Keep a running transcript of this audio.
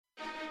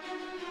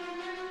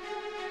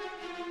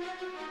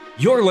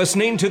You're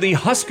listening to the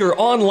Husker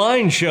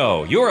Online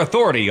Show, your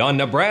authority on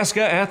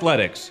Nebraska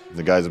athletics.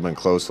 The guys have been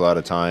close a lot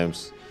of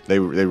times. They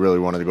really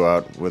wanted to go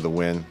out with a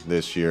win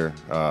this year,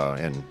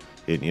 and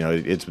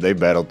they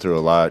battled through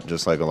a lot,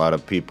 just like a lot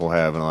of people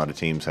have and a lot of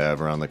teams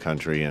have around the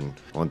country. And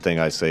one thing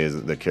I say is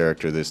that the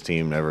character of this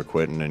team, never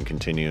quitting and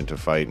continuing to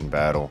fight and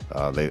battle.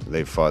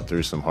 They fought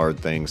through some hard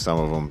things, some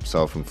of them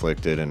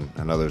self-inflicted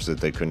and others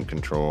that they couldn't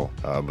control,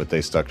 but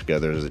they stuck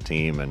together as a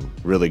team, and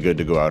really good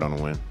to go out on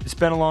a win. It's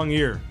been a long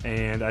year,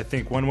 and I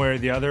think one way or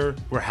the other,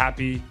 we're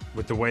happy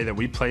with the way that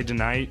we played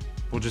tonight.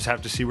 We'll just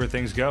have to see where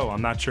things go.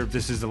 I'm not sure if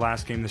this is the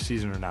last game this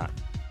season or not.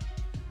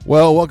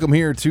 Well, welcome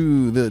here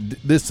to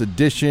this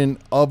edition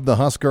of the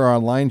Husker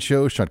Online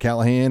Show. Sean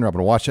Callahan,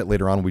 Robin Washut.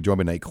 Later on, we join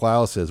by Nate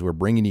Klaus as we're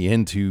bringing you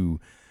into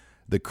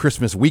the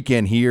Christmas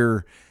weekend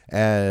here,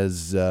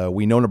 as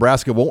we know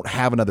Nebraska won't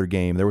have another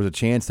game. There was a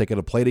chance they could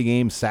have played a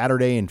game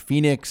Saturday in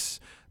Phoenix,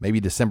 maybe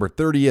December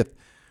 30th,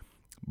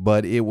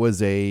 but it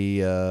was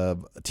a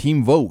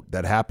team vote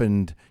that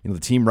happened. The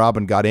team,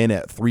 Robin, got in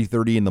at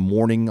 3:30 in the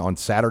morning on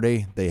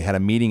Saturday. They had a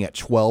meeting at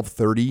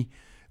 12:30.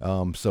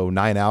 So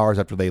 9 hours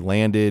after they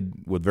landed,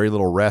 with very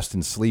little rest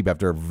and sleep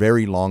after a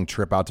very long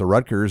trip out to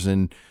Rutgers.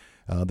 And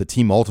the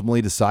team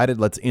ultimately decided,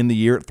 let's end the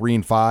year at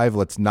 3-5.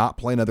 Let's not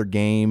play another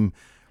game.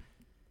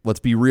 Let's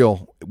be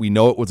real. We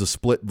know it was a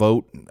split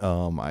vote.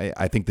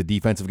 I think the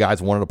defensive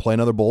guys wanted to play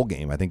another bowl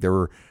game. I think there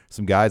were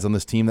some guys on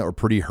this team that were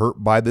pretty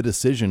hurt by the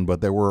decision, but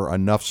there were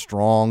enough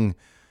strong,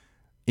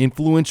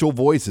 influential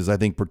voices, I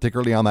think,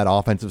 particularly on that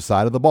offensive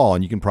side of the ball.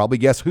 And you can probably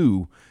guess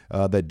who,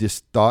 that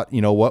just thought,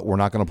 you know what, we're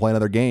not going to play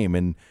another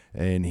game.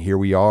 And here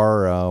we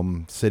are,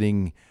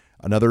 sitting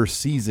another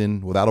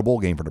season without a bowl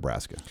game for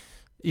Nebraska.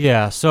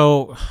 Yeah,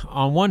 so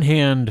on one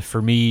hand,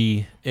 for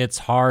me, it's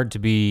hard to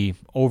be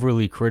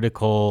overly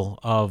critical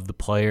of the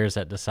players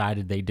that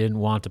decided they didn't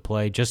want to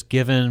play, just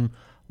given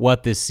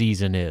what this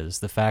season is.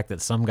 The fact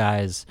that some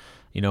guys,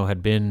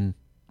 had been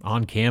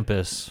on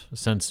campus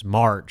since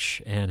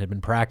March and had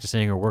been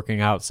practicing or working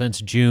out since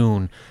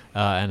June,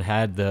 and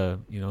had the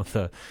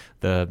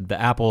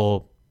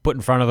apple put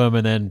in front of them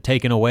and then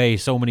taken away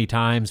so many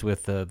times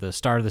with the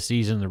start of the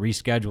season, the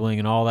rescheduling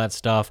and all that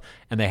stuff,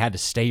 and they had to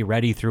stay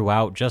ready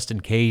throughout just in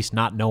case,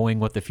 not knowing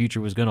what the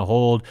future was going to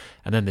hold,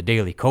 and then the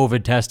daily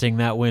COVID testing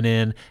that went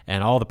in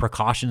and all the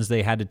precautions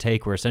they had to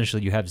take, where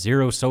essentially you have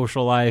zero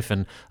social life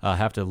and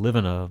have to live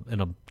in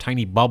a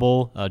tiny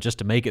bubble just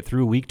to make it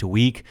through week to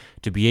week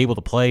to be able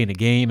to play in a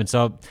game. And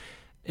so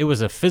it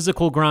was a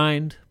physical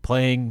grind,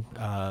 playing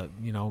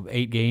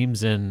 8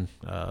 games in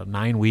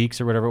 9 weeks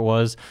or whatever it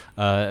was,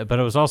 but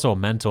it was also a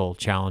mental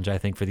challenge, I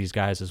think, for these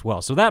guys as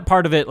well. So that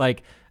part of it,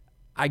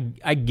 I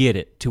get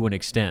it to an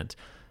extent.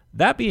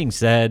 That being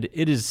said,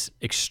 it is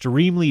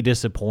extremely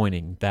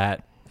disappointing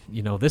that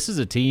this is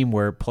a team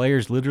where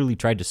players literally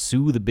tried to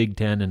sue the Big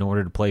Ten in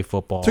order to play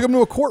football. Took them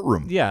to a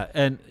courtroom. Yeah,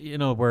 and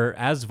we're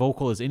as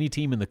vocal as any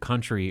team in the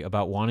country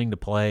about wanting to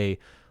play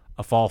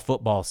a fall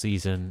football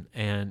season,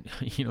 and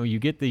you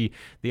get the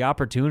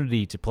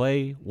opportunity to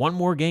play one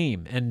more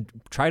game and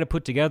try to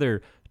put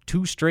together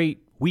 2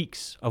 straight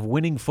weeks of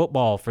winning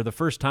football for the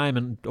first time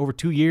in over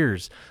 2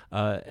 years,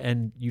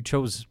 and you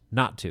chose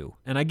not to.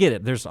 And I get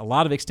it. There's a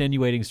lot of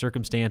extenuating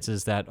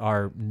circumstances that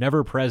are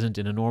never present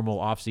in a normal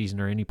offseason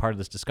or any part of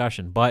this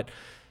discussion, but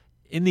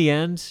in the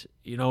end,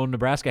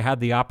 Nebraska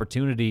had the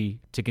opportunity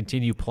to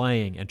continue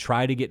playing and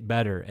try to get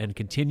better and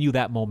continue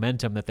that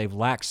momentum that they've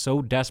lacked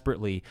so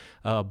desperately,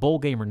 bowl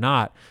game or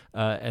not,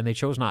 and they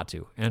chose not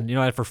to.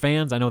 And, for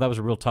fans, I know that was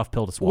a real tough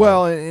pill to swallow.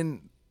 Well,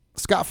 and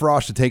Scott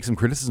Frost should take some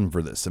criticism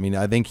for this. I mean,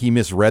 I think he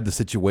misread the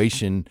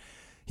situation.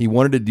 He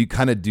wanted to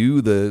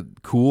do the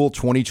cool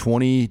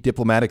 2020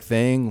 diplomatic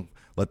thing,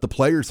 let the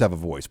players have a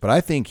voice. But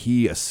I think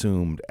he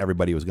assumed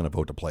everybody was going to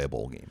vote to play a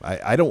bowl game.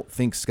 I don't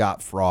think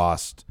Scott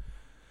Frost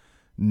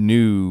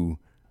knew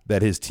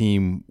that his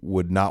team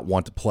would not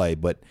want to play,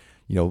 but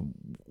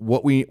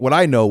what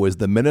I know is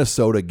the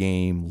Minnesota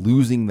game,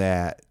 losing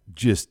that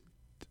just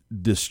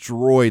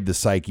destroyed the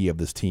psyche of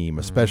this team,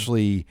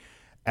 especially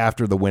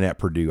after the win at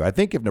Purdue. I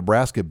think if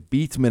Nebraska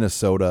beats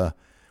Minnesota,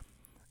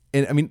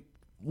 and I mean,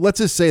 let's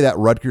just say that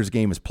Rutgers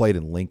game is played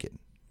in Lincoln,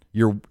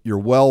 you're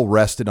well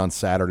rested on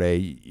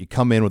Saturday, you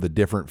come in with a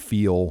different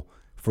feel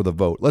for the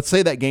vote. Let's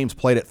say that game's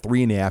played at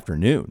 3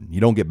 p.m.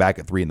 You don't get back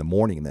at 3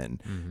 a.m.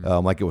 then,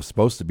 like it was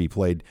supposed to be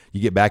played.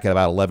 You get back at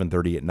about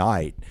 11:30 at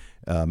night,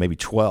 maybe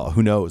 12.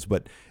 Who knows?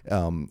 But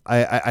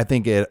I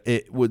think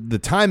it with the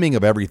timing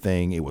of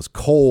everything. It was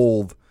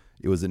cold.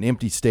 It was an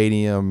empty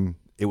stadium.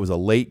 It was a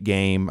late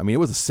game. I mean, it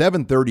was a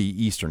 7:30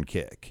 Eastern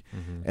kick,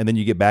 and then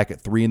you get back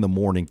at 3:30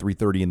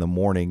 in the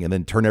morning, and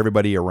then turn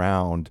everybody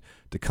around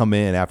to come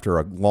in after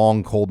a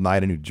long, cold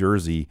night in New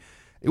Jersey.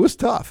 It was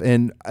tough,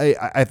 and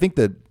I think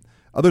that.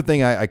 Other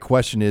thing I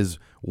question is,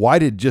 why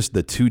did just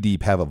the 2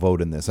 deep have a vote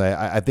in this?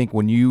 I think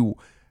when you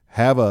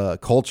have a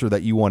culture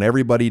that you want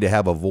everybody to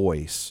have a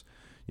voice,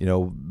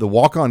 the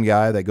walk-on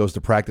guy that goes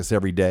to practice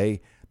every day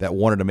that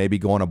wanted to maybe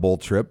go on a bowl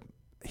trip,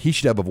 he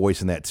should have a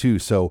voice in that too.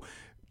 So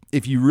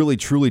if you really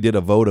truly did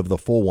a vote of the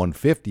full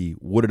 150,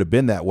 would it have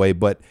been that way?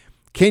 But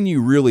can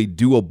you really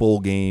do a bowl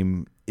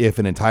game if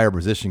an entire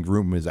position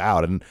group is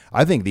out? And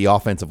I think the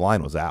offensive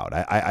line was out.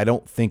 I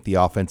don't think the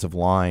offensive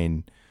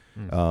line,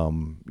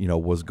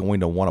 was going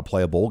to want to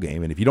play a bowl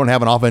game. And if you don't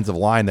have an offensive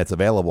line that's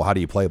available, how do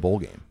you play a bowl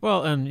game?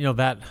 Well, and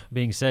that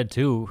being said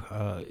too,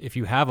 if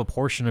you have a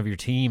portion of your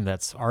team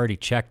that's already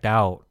checked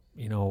out,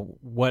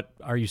 what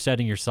are you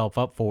setting yourself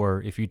up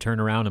for if you turn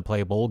around and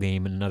play a bowl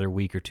game in another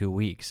week or 2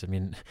 weeks? I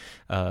mean,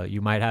 you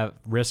might have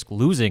risk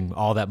losing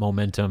all that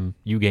momentum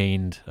you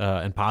gained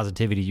and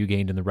positivity you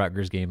gained in the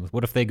Rutgers game.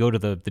 What if they go to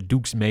the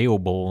Duke's Mayo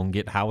Bowl and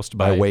get housed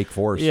by Wake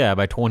Forest? Yeah,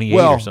 by 28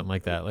 or something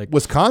like that. Like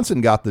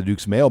Wisconsin got the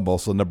Duke's Mayo Bowl,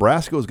 so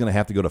Nebraska was going to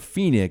have to go to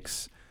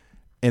Phoenix,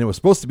 and it was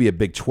supposed to be a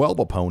Big 12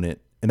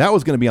 opponent, and that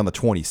was going to be on the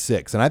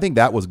 26th. And I think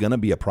that was going to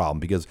be a problem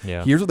because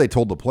here's what they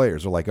told the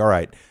players. They're like, all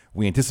right,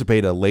 we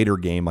anticipate a later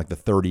game, like the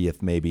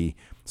 30th maybe,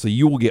 so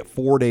you will get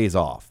 4 days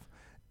off.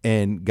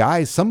 And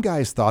some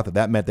guys thought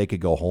that meant they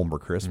could go home for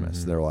Christmas.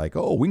 Mm-hmm. They're like,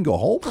 oh, we can go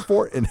home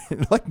before? And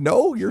like,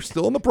 no, you're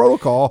still in the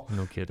protocol.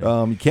 No kidding.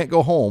 You can't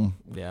go home.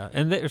 Yeah,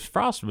 and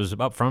Frost was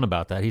upfront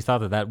about that. He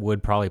thought that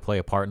would probably play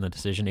a part in the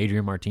decision.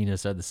 Adrian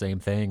Martinez said the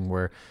same thing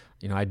where,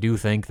 I do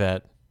think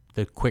that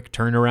the quick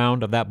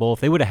turnaround of that bowl,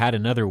 if they would have had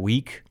another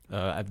week,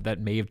 that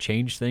may have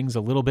changed things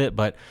a little bit.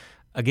 But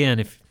again,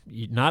 if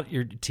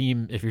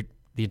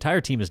the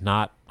entire team is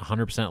not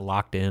 100%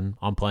 locked in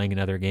on playing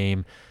another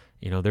game,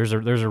 there's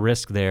a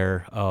risk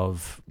there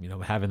of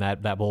having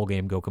that bowl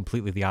game go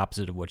completely the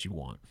opposite of what you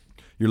want.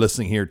 You're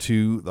listening here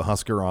to the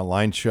Husker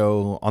Online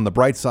Show. On the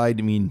bright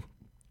side,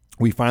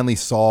 we finally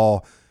saw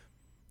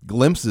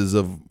glimpses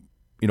of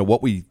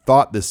what we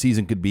thought this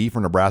season could be for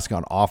Nebraska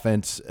on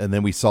offense, and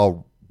then we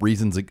saw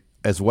reasons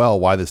as well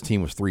why this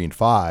team was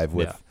 3-5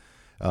 with.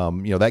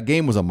 That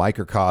game was a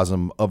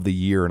microcosm of the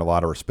year in a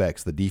lot of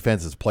respects. The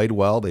defense has played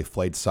well. They've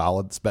played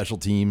solid. Special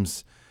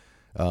teams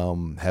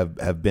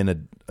have been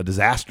a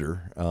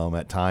disaster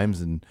at times.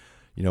 And,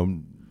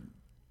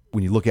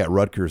 when you look at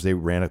Rutgers, they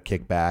ran a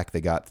kickback. They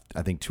got,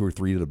 I think, 2 or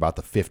 3 to about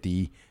the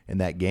 50 in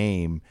that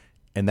game.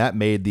 And that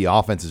made the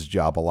offense's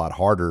job a lot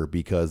harder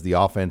because the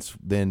offense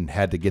then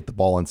had to get the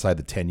ball inside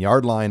the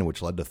 10-yard line,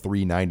 which led to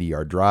 3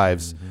 90-yard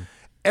drives. Mm-hmm.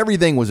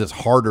 Everything was just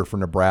harder for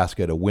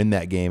Nebraska to win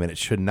that game, and it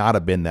should not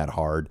have been that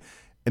hard.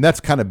 And that's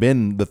kind of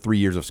been the 3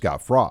 years of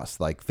Scott Frost.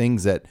 Like,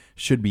 things that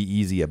should be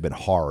easy have been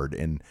hard,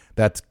 and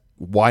that's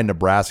why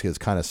Nebraska is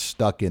kind of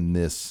stuck in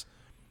this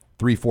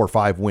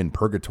 3-4-5 win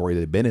purgatory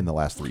they've been in the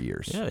last 3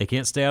 years. Yeah, they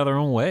can't stay out of their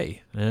own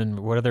way. And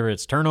whether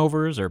it's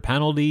turnovers or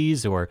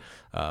penalties or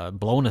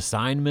blown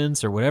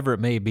assignments or whatever it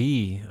may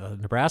be,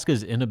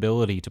 Nebraska's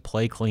inability to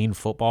play clean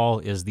football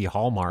is the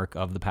hallmark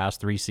of the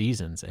past 3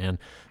 seasons. And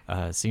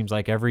it seems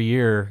like every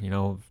year,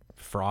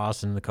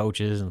 Frost and the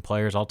coaches and the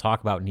players all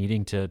talk about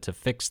needing to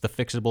fix the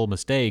fixable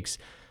mistakes,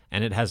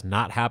 and it has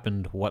not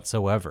happened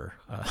whatsoever,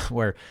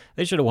 where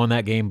they should have won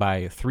that game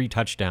by 3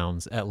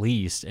 touchdowns at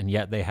least, and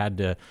yet they had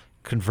to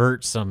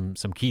convert some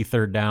key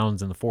third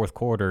downs in the fourth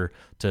quarter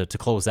to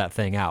close that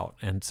thing out.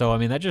 And so,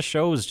 that just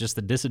shows just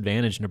the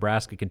disadvantage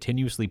Nebraska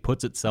continuously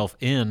puts itself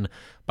in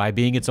by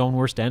being its own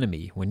worst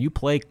enemy. When you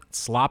play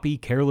sloppy,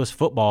 careless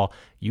football,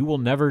 you will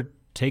never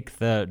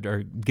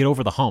get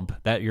over the hump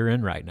that you're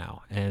in right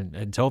now. And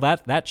until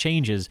that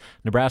changes,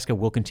 Nebraska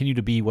will continue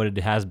to be what it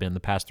has been the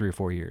past 3 or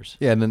 4 years.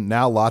 Yeah, and then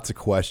now lots of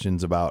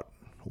questions about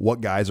what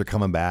guys are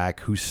coming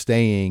back, who's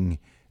staying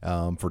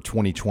for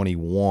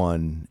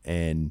 2021,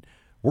 and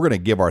we're going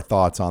to give our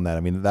thoughts on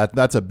that.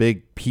 That's a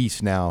big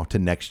piece now to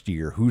next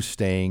year. Who's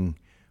staying,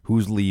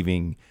 who's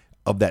leaving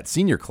of that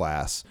senior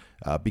class,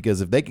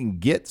 because if they can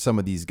get some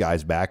of these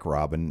guys back,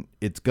 Robin,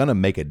 it's going to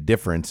make a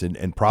difference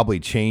and probably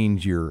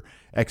change your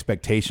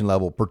expectation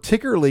level,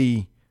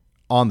 particularly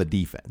on the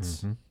defense.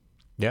 Mm-hmm.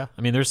 Yeah,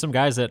 there's some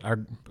guys that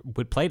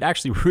played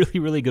actually really,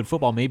 really good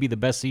football, maybe the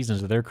best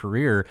seasons of their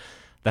career,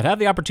 that have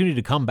the opportunity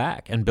to come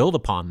back and build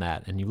upon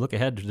that. And you look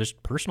ahead to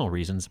just personal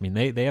reasons.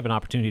 They have an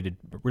opportunity to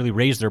really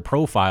raise their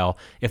profile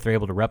if they're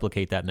able to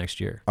replicate that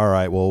next year. All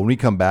right, well, when we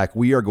come back,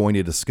 we are going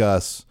to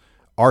discuss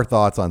our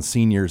thoughts on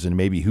seniors and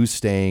maybe who's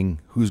staying,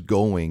 who's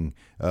going.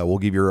 We'll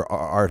give you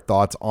our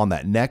thoughts on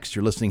that next.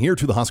 You're listening here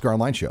to the Husker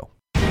Online Show.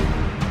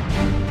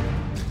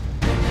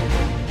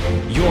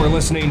 You're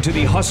listening to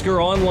the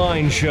Husker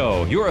Online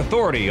Show, your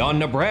authority on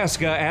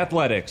Nebraska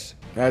athletics.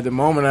 At the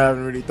moment, I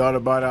haven't really thought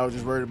about it. I was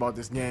just worried about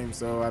this game,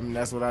 so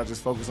that's what I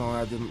just focus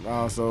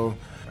on. So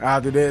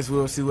after this,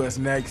 we'll see what's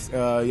next.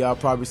 Y'all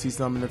probably see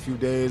something in a few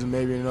days, or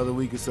maybe in another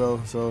week or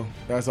so. So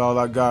that's all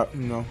I got.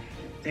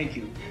 Thank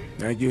you.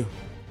 Thank you.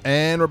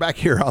 And we're back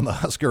here on the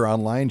Husker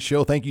Online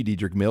Show. Thank you,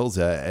 Dedrick Mills,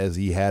 as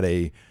he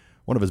had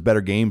one of his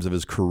better games of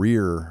his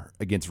career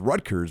against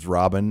Rutgers,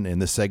 Robin, in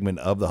this segment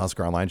of the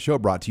Husker Online Show,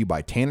 brought to you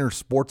by Tanner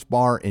Sports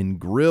Bar and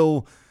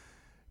Grill.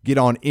 Get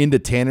on into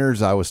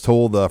Tanner's. I was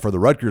told for the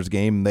Rutgers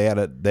game they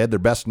had their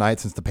best night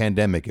since the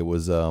pandemic. It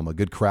was a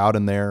good crowd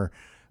in there.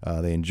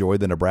 They enjoyed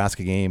the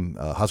Nebraska game,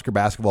 Husker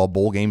basketball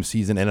bowl game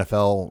season,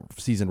 NFL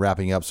season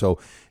wrapping up. So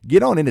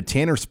get on into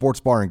Tanner Sports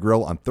Bar and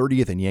Grill on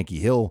 30th and Yankee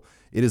Hill.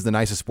 It is the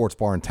nicest sports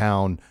bar in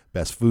town.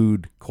 Best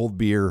food, cold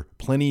beer,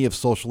 plenty of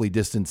socially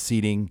distanced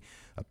seating.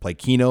 play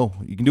Keno.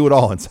 You can do it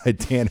all inside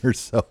Tanner's.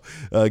 So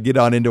get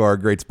on into our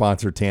great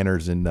sponsor,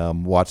 Tanner's,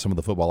 and watch some of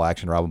the football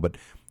action, Robin. But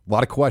a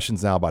lot of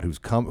questions now about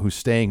who's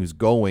staying, who's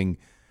going.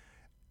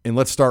 And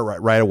let's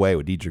start right away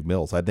with Dedrick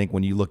Mills. I think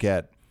when you look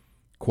at,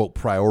 quote,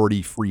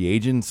 priority free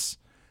agents,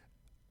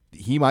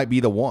 he might be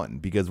the one,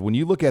 because when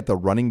you look at the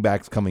running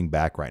backs coming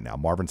back right now,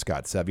 Marvin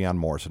Scott, Sevion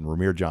Morrison,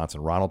 Ramir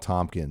Johnson, Ronald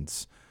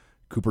Tompkins,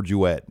 Cooper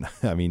Jewett,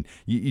 I mean,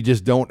 you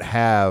just don't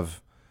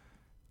have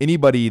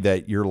anybody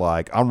that you're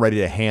like, I'm ready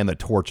to hand the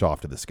torch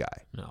off to this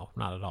guy. No,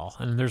 not at all.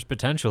 And there's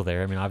potential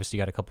there. I mean, obviously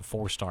you got a couple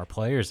 4-star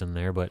players in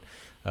there, but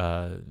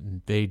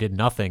they did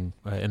nothing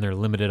in their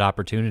limited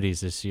opportunities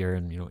this year.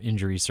 And,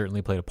 injuries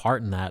certainly played a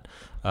part in that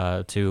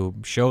to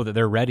show that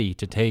they're ready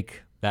to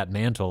take that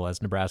mantle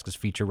as Nebraska's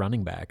feature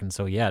running back. And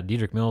so,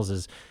 Dedrick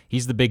Mills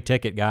he's the big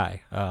ticket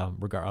guy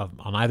on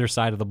either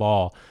side of the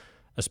ball,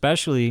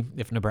 especially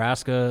if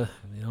Nebraska,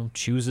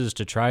 chooses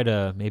to try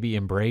to maybe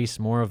embrace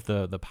more of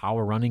the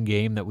power running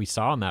game that we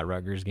saw in that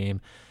Rutgers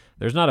game.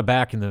 There's not a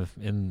back in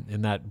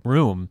that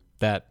room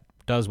that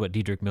does what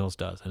Dedrick Mills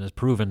does and has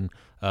proven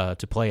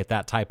to play at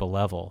that type of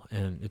level.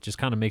 And it just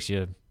kind of makes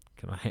you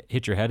kind of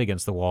hit your head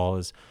against the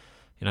wall.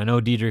 And I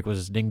know Dedrick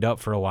was dinged up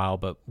for a while,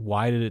 but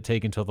why did it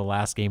take until the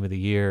last game of the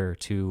year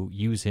to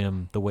use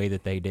him the way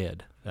that they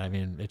did? I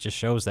mean, it just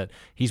shows that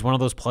he's one of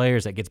those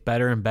players that gets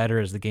better and better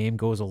as the game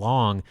goes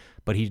along,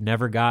 but he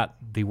never got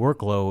the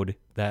workload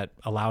that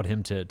allowed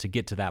him to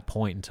get to that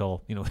point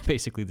until,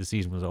 basically the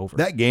season was over.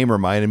 That game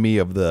reminded me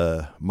of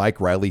the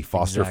Mike Riley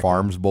Foster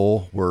Farms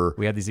Bowl, where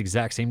we had these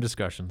exact same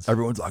discussions.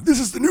 Everyone's like, this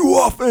is the new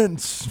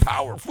offense,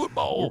 power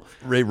football.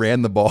 Ray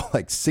ran the ball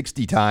like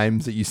 60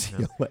 times at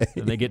UCLA. Yeah.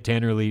 And they get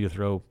Tanner Lee to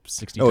throw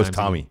 60 times. Oh, it's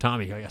Tommy.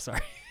 Tommy, oh yeah, sorry.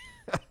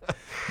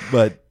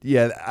 But,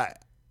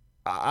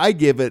 I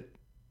give it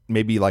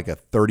maybe like a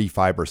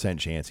 35%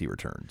 chance he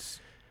returns.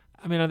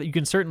 I mean, you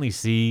can certainly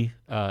see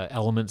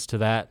elements to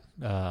that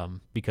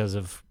because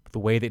of the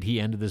way that he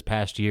ended this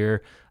past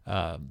year.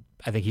 I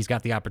think he's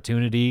got the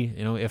opportunity,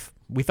 if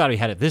we thought he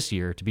had it this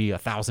year, to be a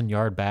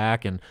 1,000-yard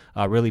back and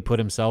really put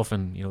himself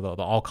in,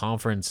 the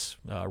all-conference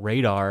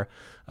radar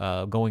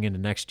going into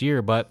next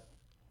year. But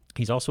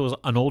he's also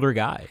an older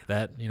guy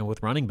that,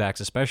 with running backs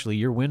especially,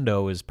 your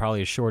window is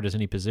probably as short as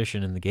any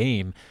position in the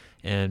game.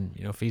 And,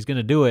 if he's going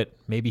to do it,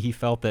 maybe he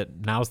felt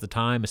that now's the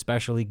time,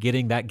 especially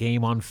getting that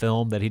game on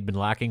film that he'd been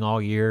lacking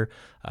all year.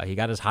 He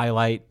got his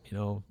highlight,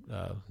 Mel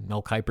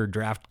Kiper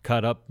draft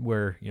cut up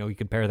where, you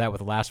compare that with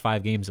the last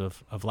 5 games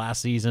of last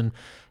season.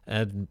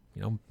 And,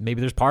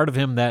 maybe there's part of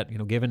him that,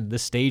 given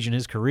this stage in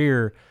his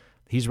career,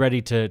 he's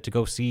ready to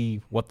go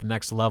see what the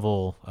next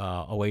level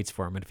awaits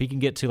for him. And if he can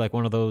get to like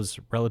one of those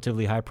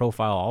relatively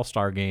high-profile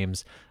all-star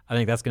games, I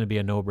think that's going to be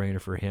a no-brainer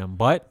for him.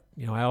 But,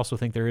 I also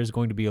think there is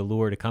going to be a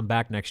lure to come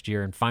back next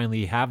year and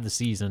finally have the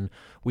season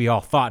we all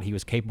thought he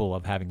was capable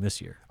of having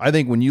this year. I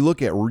think when you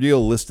look at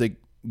realistic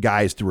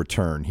guys to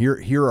return,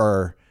 here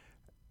are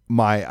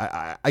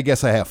my I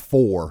guess I have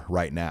 4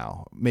 right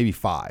now, maybe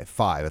 5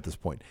 at this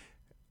point.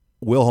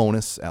 Will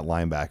Honus at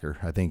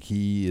linebacker. I think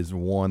he is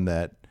one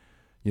that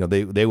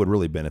they would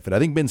really benefit. I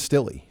think Ben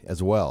Stille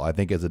as well. I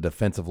think as a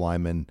defensive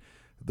lineman,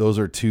 those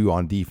are 2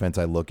 on defense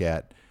I look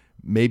at.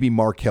 Maybe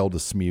Markel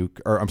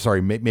Dismuke, or I'm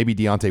sorry, maybe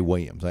Deontay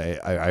Williams.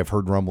 I've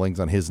heard rumblings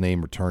on his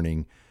name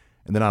returning.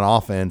 And then on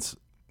offense,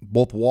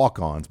 both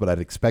walk-ons, but I'd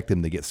expect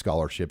him to get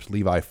scholarships,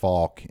 Levi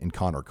Falk and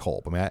Connor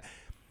Culp. I mean,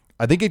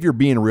 I think if you're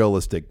being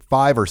realistic,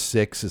 5 or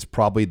 6 is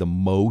probably the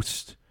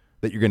most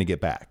that you're going to get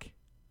back.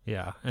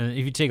 Yeah, and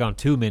if you take on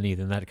too many,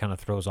 then that kind of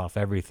throws off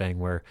everything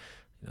where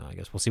I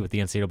guess we'll see what the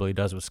NCAA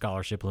does with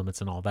scholarship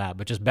limits and all that,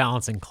 but just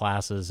balancing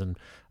classes and,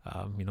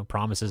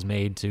 promises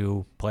made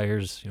to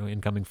players,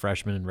 incoming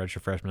freshmen and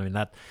redshirt freshmen. I mean,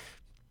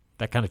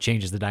 that kind of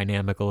changes the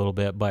dynamic a little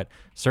bit, but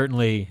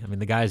certainly, I mean,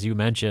 the guys you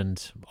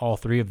mentioned, all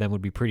 3 of them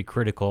would be pretty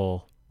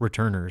critical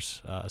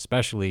returners,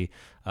 especially,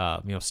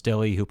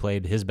 Stille, who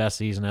played his best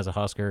season as a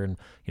Husker, and,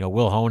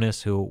 Will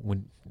Honus, who,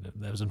 when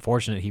that was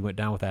unfortunate, he went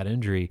down with that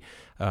injury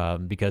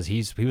because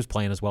he was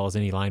playing as well as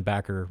any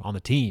linebacker on the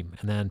team.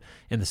 And then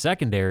in the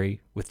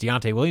secondary, with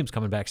Deontay Williams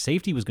coming back,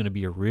 safety was going to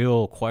be a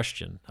real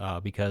question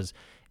because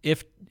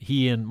if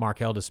he and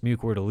Markel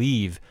Dismuke were to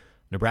leave,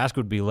 Nebraska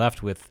would be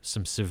left with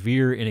some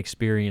severe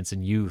inexperience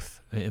and youth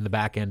in the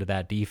back end of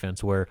that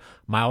defense, where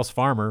Miles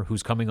Farmer,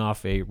 who's coming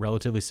off a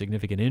relatively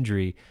significant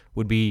injury,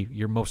 would be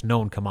your most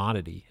known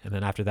commodity. And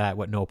then after that,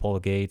 Noah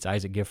Pola-Gates,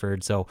 Isaac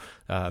Gifford. So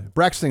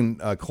Braxton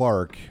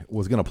Clark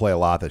was going to play a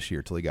lot this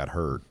year till he got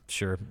hurt.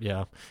 Sure,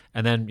 yeah.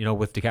 And then,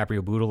 with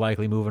DiCaprio Buddha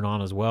likely moving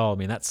on as well, I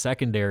mean, that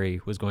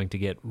secondary was going to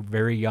get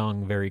very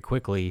young very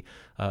quickly.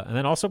 And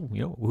then also,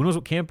 who knows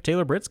what Camp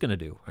Taylor Britt's going to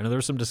do? I know there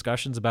were some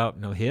discussions about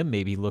him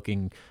maybe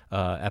looking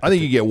at I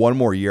think you get one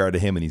more year out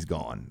of him and he's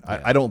gone.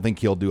 Yeah. I don't think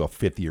he'll do a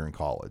 5th year in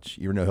college,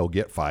 even though he'll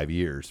get 5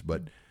 years.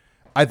 But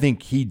I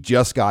think he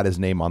just got his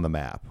name on the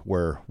map,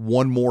 where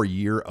one more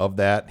year of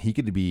that, he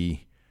could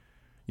be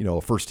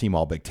a first-team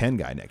All-Big Ten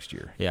guy next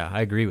year. Yeah,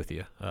 I agree with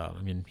you. I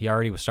mean, he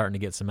already was starting to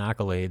get some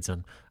accolades,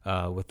 and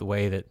with the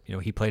way that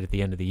he played at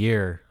the end of the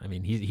year, I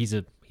mean, he's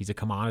a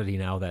commodity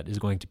now that is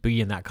going to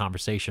be in that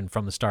conversation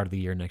from the start of the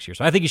year next year.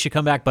 So I think he should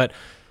come back, but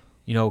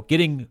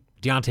getting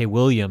Deontay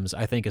Williams,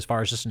 I think, as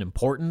far as just an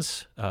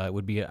importance, it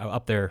would be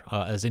up there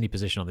as any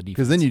position on the defense.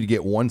 Because then you'd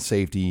get one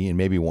safety and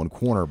maybe one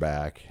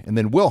cornerback, and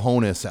then Will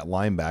Honus at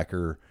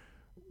linebacker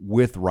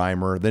with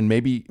Reimer. Then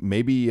maybe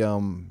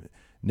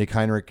Nick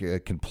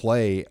Heinrich can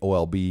play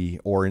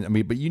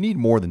OLB, but you need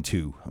more than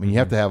two. I mean, you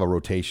have to have a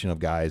rotation of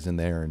guys in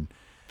there, and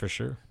for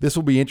sure, this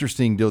will be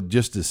interesting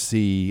just to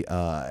see.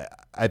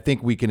 I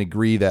think we can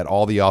agree that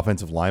all the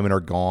offensive linemen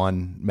are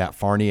gone. Matt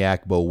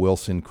Farniak, Bo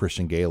Wilson,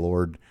 Christian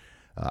Gaylord.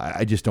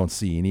 I just don't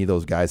see any of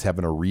those guys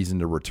having a reason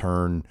to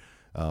return.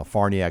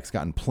 Farniak's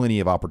gotten plenty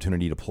of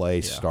opportunity to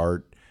play,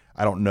 start.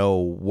 I don't know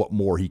what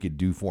more he could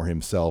do for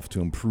himself to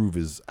improve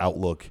his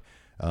outlook.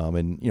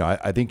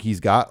 I think he's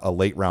got a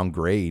late round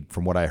grade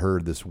from what I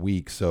heard this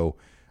week. So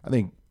I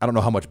don't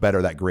know how much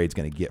better that grade's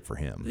going to get for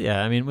him.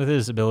 Yeah, I mean, with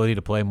his ability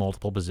to play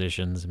multiple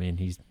positions, I mean,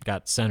 he's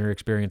got center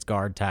experience,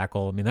 guard,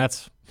 tackle. I mean,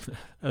 that's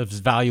as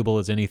valuable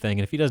as anything.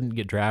 And if he doesn't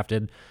get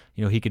drafted,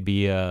 he could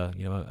be a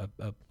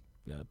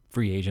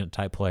free agent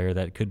type player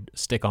that could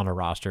stick on a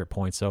roster at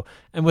points. So,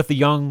 and with the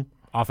young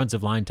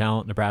offensive line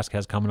talent Nebraska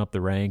has coming up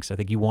the ranks, I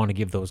think you want to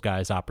give those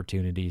guys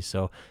opportunities.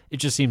 So it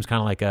just seems kind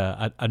of like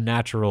a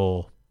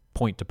natural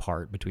point to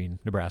part between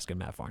Nebraska and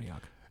Matt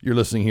Farniak. You're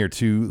listening here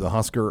to the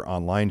Husker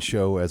Online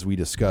Show as we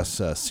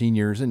discuss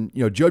seniors. And,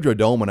 JoJo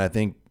Domann, I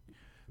think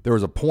there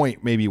was a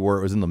point maybe where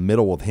it was in the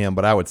middle with him,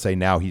 but I would say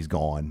now he's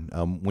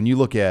gone. When you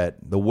look at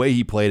the way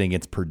he played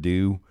against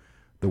Purdue,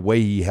 the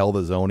way he held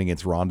his own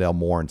against Rondale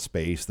Moore in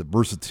space, the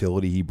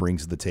versatility he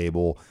brings to the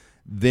table,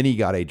 then he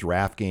got a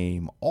draft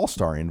game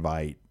all-star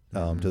invite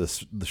to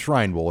the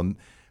Shrine Bowl. And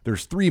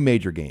there's three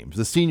major games.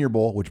 The Senior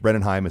Bowl, which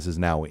Brendan Hymas is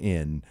now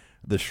in,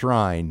 the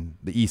Shrine,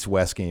 the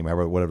East-West game,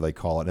 whatever they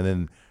call it, and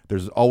then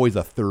there's always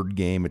a third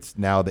game. It's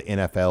now the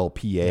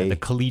NFLPA. Yeah, the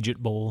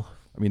Collegiate Bowl.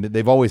 I mean,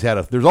 they've always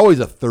had there's always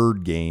a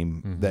third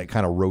game that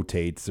kind of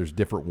rotates. There's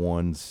different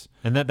ones.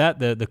 And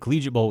the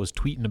Collegiate Bowl was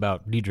tweeting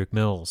about Dedrick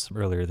Mills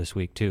earlier this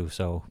week too,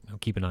 so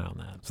keep an eye on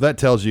that. So that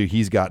tells you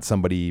he's got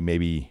somebody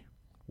maybe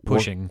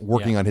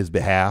working on his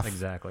behalf.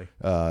 Exactly.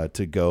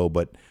 To go,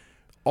 but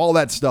all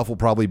that stuff will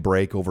probably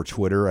break over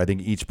Twitter. I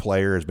think each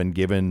player has been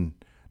given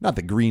not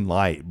the green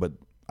light, but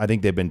I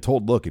think they've been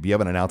told, look, if you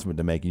have an announcement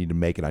to make, you need to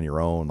make it on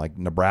your own. Like,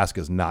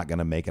 Nebraska's not going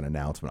to make an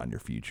announcement on your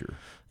future.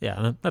 Yeah,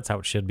 and that's how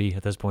it should be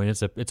at this point.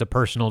 It's a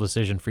personal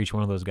decision for each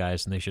one of those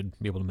guys, and they should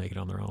be able to make it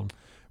on their own.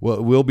 Well,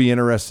 it will be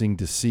interesting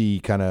to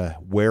see kind of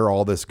where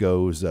all this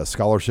goes.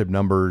 Scholarship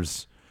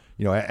numbers,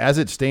 as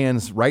it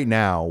stands right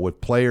now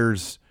with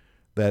players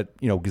that,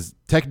 because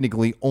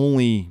technically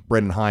only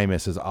Brendan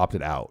Hymas has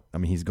opted out. I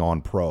mean, he's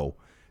gone pro.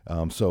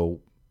 So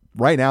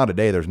right now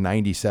today, there's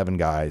 97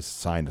 guys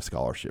signed a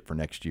scholarship for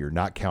next year,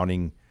 not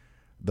counting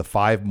the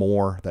 5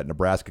 more that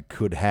Nebraska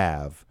could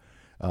have.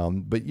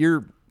 But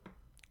you're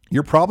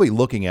probably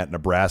looking at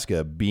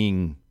Nebraska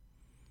being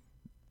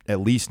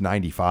at least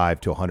 95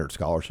 to 100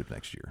 scholarships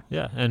next year.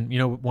 Yeah, and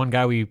one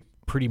guy we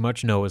pretty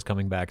much know is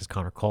coming back is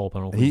Connor Culp.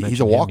 I don't know if he's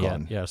a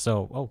walk-on. Yeah,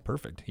 so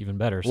perfect, even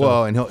better. So,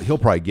 well, and he'll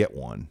probably get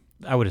one.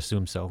 I would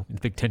assume so.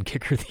 Big Ten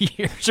Kicker of the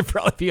Year should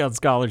probably be on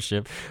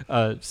scholarship.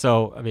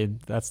 So I mean,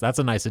 that's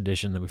a nice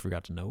addition that we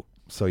forgot to note.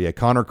 So yeah,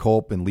 Connor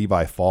Culp and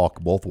Levi Falk,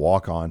 both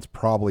walk-ons,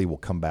 probably will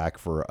come back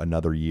for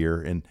another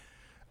year, and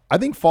I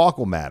think Falk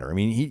will matter. I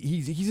mean,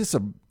 he's just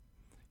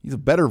he's a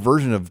better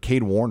version of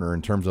Cade Warner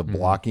in terms of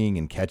blocking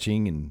and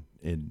catching,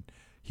 and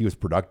he was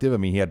productive. I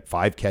mean, he had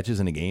 5 catches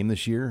in a game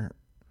this year.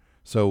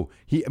 So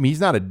he's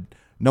not a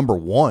number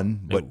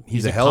one, but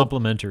he's a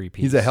complementary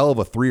piece. He's a hell of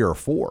a 3 or a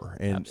 4,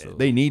 and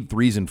Absolutely. They need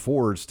 3s and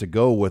 4s to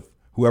go with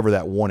whoever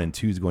that 1 and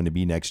 2 is going to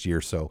be next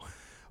year. So,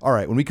 all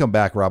right, when we come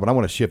back, Robin, I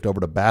want to shift over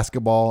to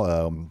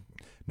basketball.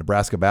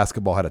 Nebraska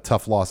basketball had a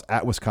tough loss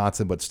at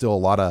Wisconsin, but still a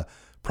lot of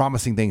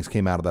promising things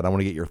came out of that. I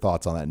want to get your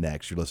thoughts on that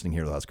next. You're listening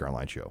here to the Husker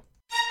Online Show.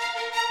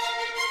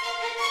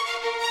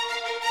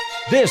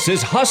 This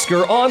is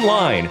Husker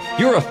Online,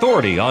 your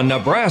authority on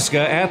Nebraska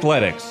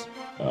athletics.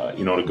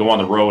 To go on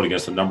the road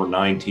against the number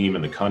 9 team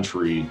in the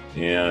country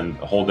and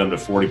hold them to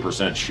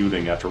 40%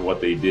 shooting after what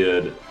they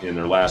did in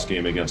their last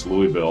game against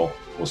Louisville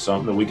was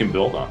something that we can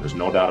build on. There's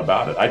no doubt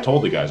about it. I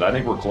told the guys, I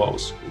think we're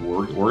close.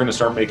 We're going to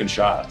start making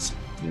shots.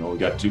 We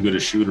got too good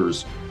of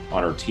shooters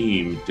on our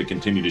team to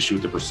continue to shoot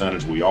the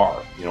percentage we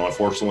are.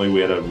 Unfortunately, we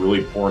had a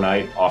really poor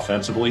night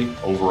offensively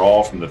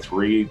overall from the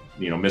 3.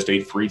 Missed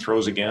 8 free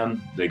throws again.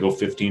 They go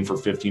 15 for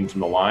 15 from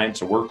the line,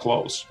 so we're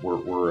close. We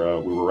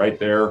were right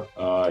there,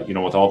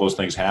 with all those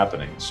things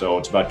happening. So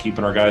it's about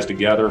keeping our guys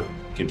together,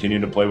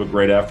 continuing to play with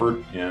great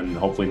effort, and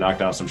hopefully knock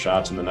down some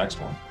shots in the next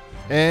one.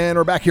 And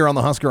we're back here on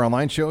the Husker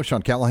Online Show.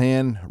 Sean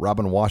Callahan,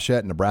 Robin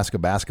Washut. Nebraska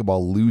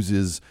basketball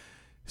loses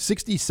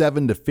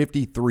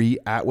 67-53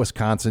 at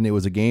Wisconsin. It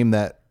was a game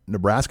that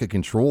Nebraska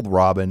controlled,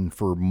 Robin,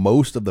 for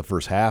most of the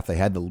first half. They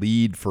had the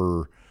lead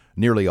for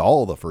nearly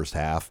all of the first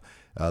half.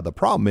 The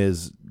problem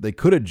is they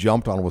could have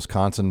jumped on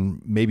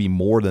Wisconsin maybe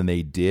more than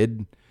they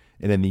did,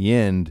 and in the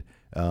end,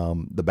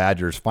 the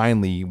Badgers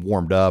finally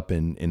warmed up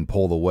and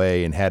pulled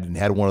away and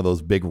had one of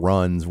those big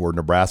runs where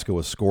Nebraska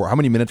was scored. How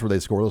many minutes were they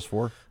scoreless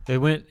for? They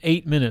went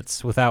 8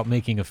 minutes without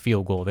making a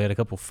field goal. They had a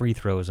couple free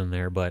throws in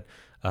there, but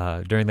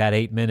during that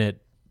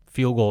 8-minute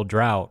field goal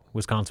drought,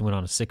 Wisconsin went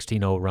on a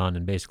 16-0 run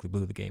and basically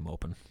blew the game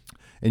open.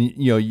 And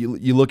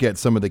you look at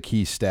some of the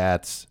key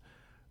stats.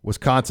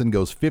 Wisconsin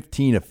goes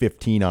 15 of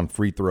 15 on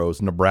free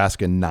throws.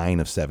 Nebraska 9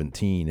 of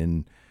 17,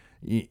 and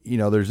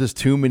there's just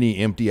too many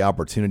empty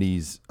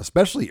opportunities,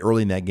 especially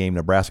early in that game.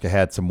 Nebraska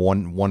had some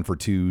one for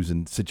twos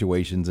and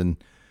situations,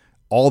 and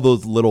all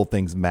those little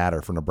things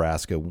matter for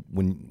Nebraska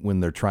when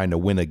they're trying to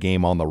win a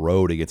game on the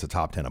road against a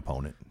top 10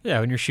 opponent.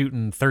 Yeah, when you're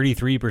shooting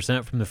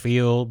 33% from the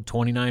field,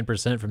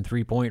 29% from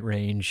three-point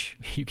range,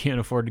 you can't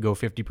afford to go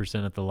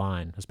 50% at the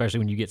line, especially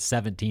when you get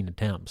 17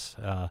 attempts.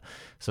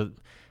 So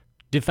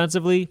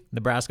defensively,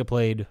 Nebraska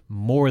played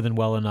more than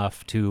well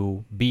enough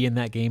to be in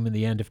that game in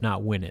the end, if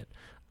not win it.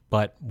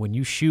 But when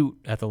you shoot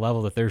at the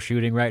level that they're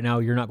shooting right now,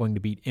 you're not going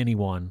to beat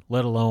anyone,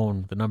 let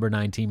alone the number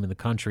 9 team in the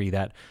country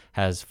that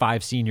has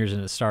 5 seniors in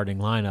its starting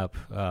lineup.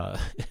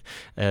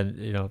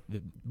 And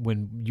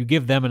when you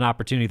give them an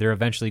opportunity, they're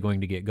eventually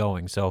going to get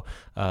going. So,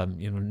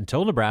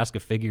 until Nebraska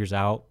figures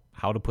out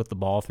how to put the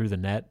ball through the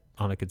net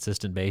on a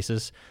consistent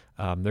basis,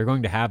 they're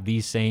going to have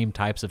these same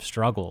types of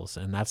struggles.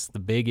 And that's the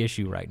big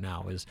issue right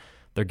now is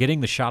they're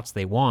getting the shots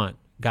they want.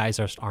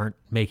 Guys aren't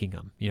making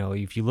them.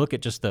 If you look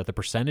at just the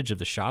percentage of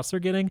the shots they're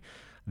getting,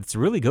 it's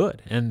really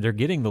good. And they're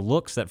getting the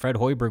looks that Fred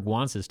Hoiberg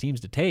wants his teams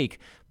to take,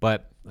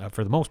 but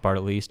for the most part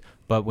at least.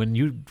 But when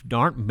you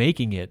aren't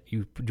making it,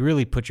 you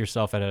really put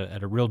yourself at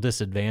a real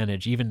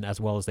disadvantage, even as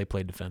well as they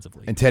played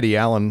defensively. And Teddy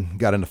Allen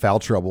got into foul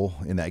trouble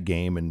in that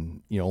game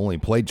and only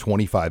played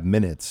 25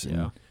 minutes.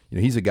 Yeah. And,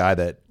 he's a guy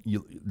that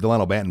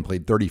Delano Banton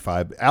played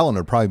 35. Allen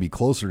would probably be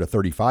closer to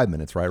 35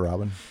 minutes, right,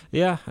 Robin?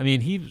 Yeah, I mean,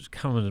 he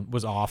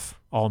was off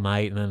all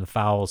night, and then the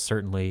fouls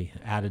certainly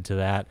added to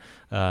that.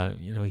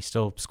 He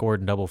still scored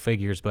in double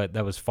figures, but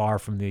that was far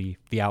from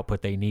the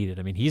output they needed.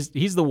 I mean,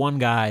 he's the one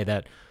guy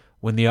that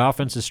when the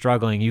offense is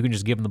struggling, you can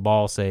just give him the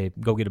ball, say,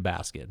 go get a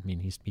basket. I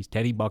mean, he's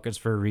Teddy Buckets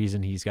for a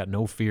reason. He's got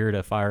no fear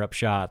to fire up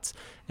shots.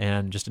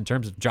 And just in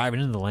terms of driving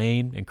into the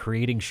lane and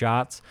creating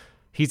shots,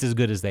 he's as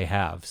good as they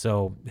have.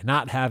 So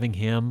not having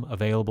him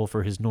available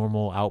for his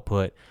normal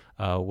output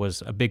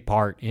was a big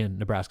part in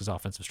Nebraska's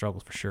offensive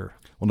struggles for sure.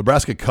 Well,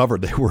 Nebraska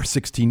covered. They were a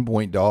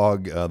 16-point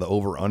dog. The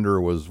over-under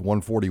was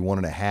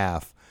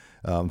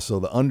 141.5.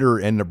 So the under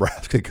and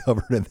Nebraska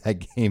covered in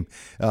that game.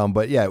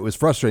 But, yeah, it was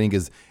frustrating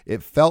because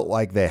it felt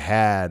like they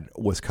had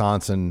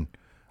Wisconsin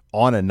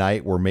on a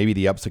night where maybe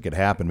the upset could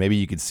happen. Maybe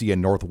you could see a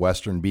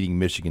Northwestern beating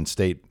Michigan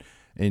State.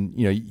 And,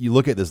 you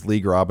look at this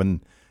league,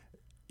 Robin,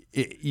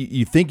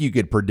 you think you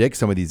could predict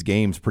some of these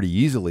games pretty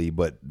easily,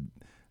 but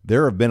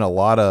there have been a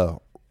lot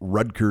of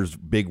Rutgers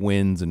big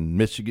wins and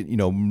Michigan,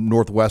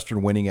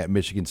 Northwestern winning at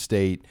Michigan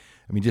State.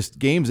 I mean, just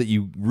games that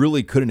you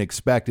really couldn't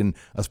expect. And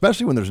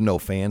especially when there's no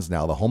fans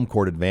now, the home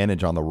court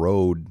advantage on the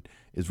road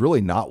is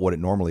really not what it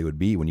normally would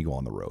be when you go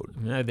on the road.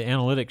 Yeah, the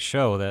analytics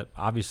show that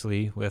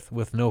obviously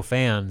with no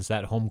fans,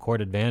 that home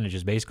court advantage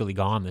is basically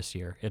gone this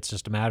year. It's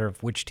just a matter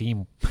of which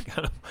team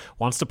kind of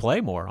wants to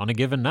play more on a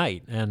given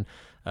night. And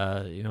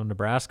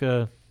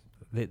Nebraska,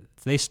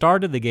 they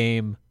started the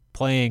game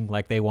playing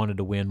like they wanted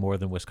to win more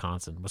than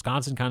Wisconsin.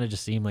 Wisconsin kind of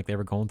just seemed like they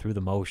were going through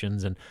the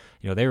motions, and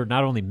they were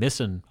not only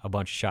missing a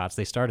bunch of shots,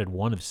 they started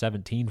 1 of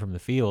 17 from the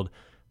field.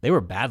 They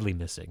were badly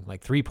missing,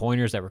 like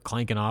 3-pointers that were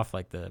clanking off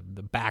like the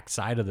back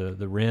side of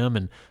the rim,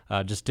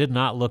 and just did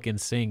not look in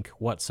sync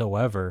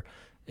whatsoever.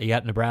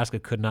 Yet Nebraska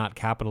could not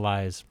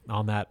capitalize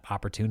on that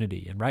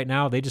opportunity. And right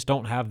now they just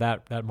don't have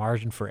that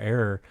margin for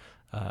error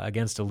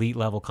against elite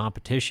level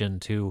competition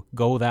to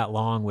go that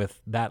long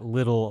with that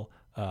little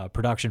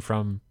production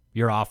from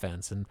your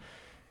offense. And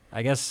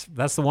I guess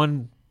that's the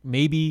one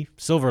maybe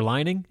silver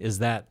lining is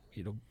that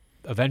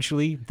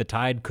eventually the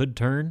tide could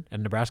turn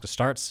and Nebraska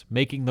starts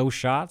making those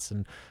shots,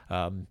 and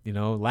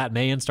Lat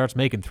Mayen starts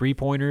making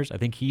 3-pointers. I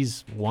think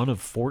he's 1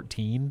 of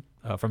 14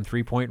 from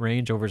 3-point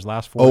range over his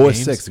last 4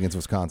 games. 0-6 against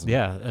Wisconsin.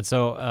 Yeah, and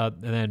so and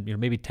then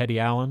maybe Teddy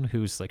Allen,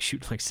 who's like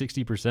shooting like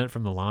 60%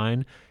 from the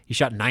line. He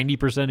shot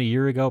 90% a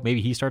year ago.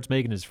 Maybe he starts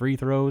making his free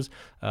throws,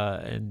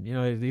 and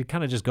it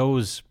kind of just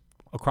goes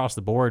across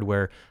the board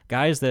where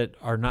guys that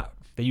are not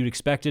that you'd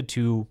expected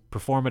to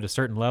perform at a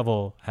certain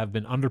level have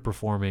been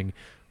underperforming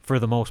for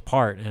the most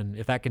part. And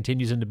if that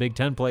continues into Big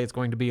Ten play, it's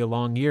going to be a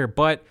long year.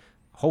 But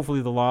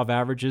hopefully the law of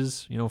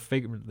averages,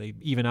 they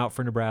even out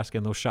for Nebraska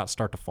and those shots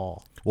start to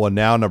fall. Well,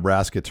 now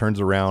Nebraska turns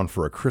around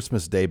for a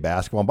Christmas Day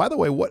basketball. And by the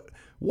way,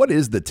 what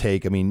is the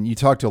take? I mean, you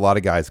talk to a lot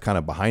of guys kind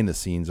of behind the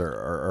scenes.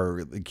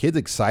 Are the kids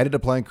excited to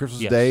play on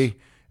Christmas Day?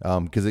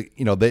 Because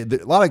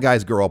a lot of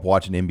guys grow up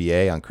watching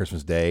NBA on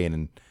Christmas Day,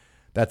 and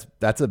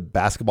that's a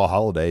basketball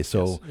holiday.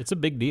 So it's a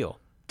big deal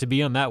to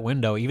be on that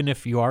window, even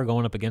if you are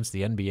going up against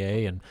the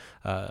NBA. And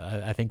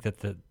I think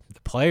that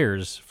the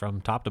players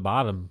from top to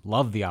bottom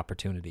love the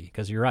opportunity,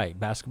 because you're right,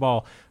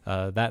 basketball,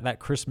 that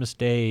Christmas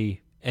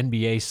Day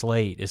NBA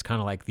slate is kind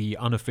of like the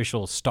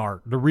unofficial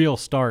start, the real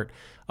start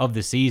of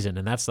the season,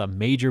 and that's a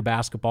major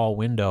basketball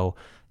window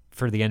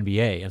for the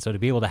NBA. And so to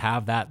be able to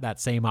have that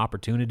same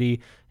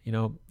opportunity,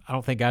 I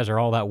don't think guys are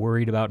all that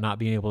worried about not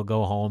being able to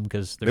go home,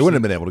 because they wouldn't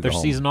have been able to go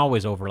home. Their season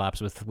always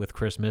overlaps with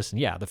Christmas.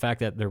 And yeah, the fact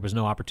that there was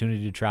no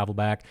opportunity to travel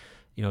back,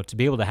 to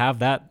be able to have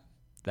that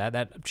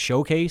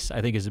showcase,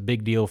 I think is a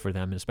big deal for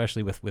them,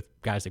 especially with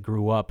guys that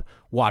grew up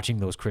watching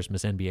those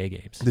Christmas NBA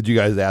games. Did you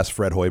guys ask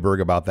Fred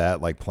Hoiberg about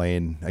that, like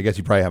playing? I guess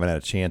you probably haven't had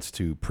a chance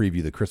to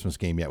preview the Christmas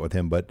game yet with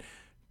him, but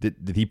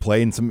did he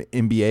play in some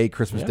NBA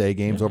Christmas Day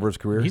games over his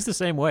career? He's the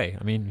same way.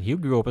 I mean, he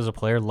grew up as a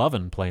player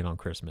loving playing on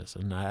Christmas,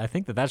 and I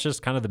think that's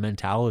just kind of the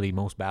mentality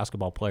most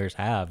basketball players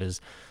have is,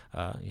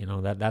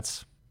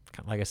 that's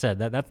like I said,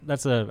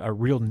 that's a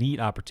real neat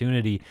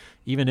opportunity,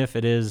 even if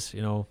it is,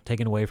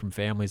 taken away from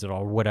families at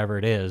all, or whatever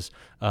it is.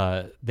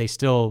 They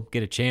still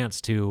get a chance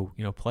to,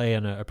 play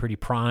in a pretty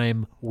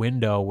prime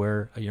window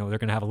where, they're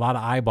going to have a lot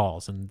of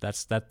eyeballs, and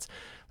that's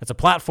a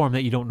platform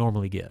that you don't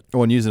normally get.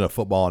 When using a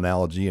football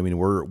analogy, I mean,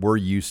 we're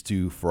used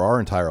to, for our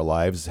entire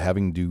lives,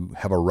 having to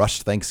have a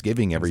rushed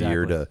Thanksgiving every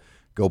year to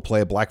go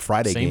play a Black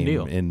Friday game. Same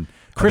deal. And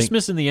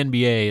Christmas in the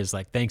NBA is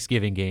like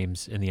Thanksgiving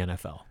games in the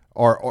NFL.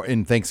 Or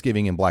in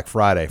Thanksgiving and Black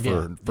Friday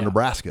for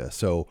Nebraska.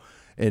 So,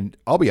 and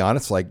I'll be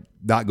honest, like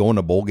not going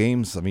to bowl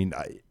games, I mean,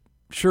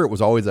 sure, it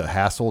was always a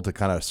hassle to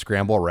kind of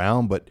scramble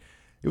around, but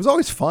it was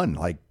always fun.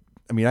 Like,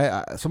 I mean,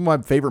 some of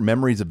my favorite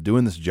memories of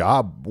doing this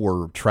job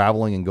were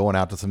traveling and going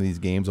out to some of these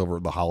games over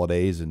the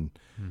holidays, and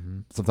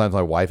sometimes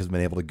my wife has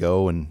been able to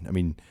go, and I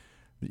mean,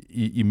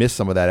 you miss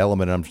some of that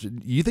element.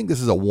 You think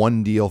this is a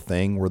one-deal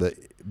thing where the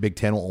Big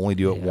Ten will only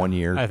do it 1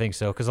 year? I think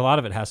so, because a lot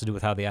of it has to do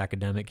with how the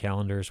academic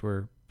calendars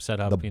were set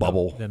up. The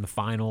bubble. Then the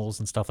finals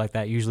and stuff like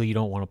that. Usually you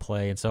don't want to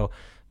play, and so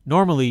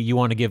normally you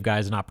want to give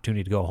guys an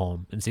opportunity to go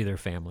home and see their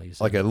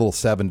families. Like a little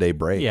 7-day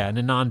break. Yeah, in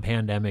a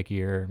non-pandemic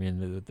year, I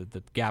mean,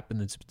 the gap in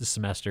the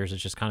semesters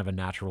is just kind of a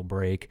natural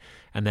break.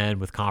 And then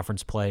with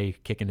conference play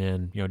kicking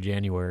in,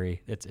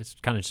 January, it's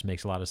kind of just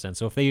makes a lot of sense.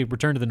 So if they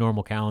return to the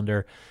normal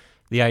calendar,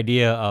 the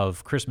idea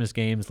of Christmas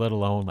games, let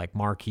alone like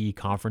marquee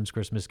conference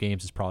Christmas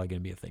games, is probably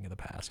going to be a thing of the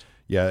past.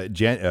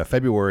 Yeah,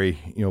 February,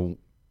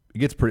 it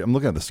gets pretty. I'm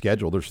looking at the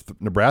schedule.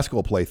 Nebraska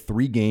will play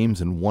 3 games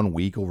in 1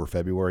 week over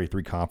February,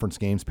 3 conference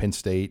games: Penn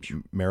State,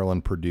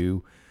 Maryland,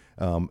 Purdue,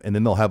 and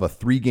then they'll have a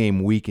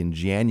 3-game week in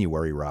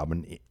January.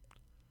 Robin,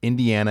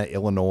 Indiana,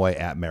 Illinois,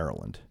 at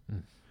Maryland.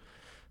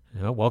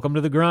 Welcome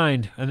to the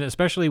grind, and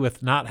especially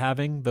with not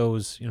having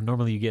those.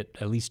 Normally you get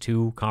at least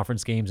 2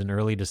 conference games in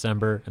early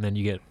December, and then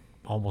you get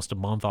almost a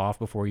month off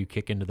before you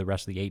kick into the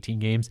rest of the 18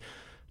 games.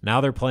 Now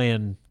they're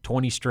playing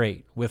 20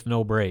 straight with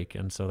no break,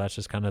 and so that's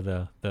just kind of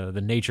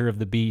the nature of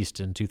the beast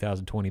in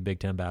 2020 Big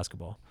Ten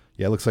basketball.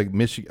 Yeah, it looks like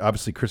Michigan.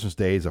 Obviously, Christmas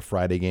Day is a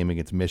Friday game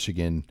against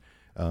Michigan.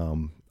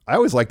 I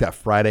always like that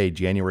Friday,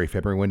 January,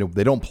 February window.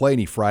 They don't play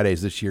any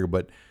Fridays this year,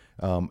 but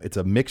it's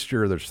a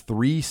mixture. There's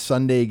 3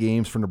 Sunday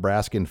games for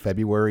Nebraska in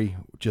February,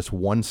 just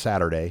 1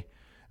 Saturday.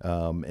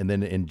 And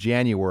then in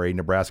January,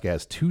 Nebraska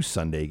has 2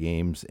 Sunday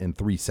games and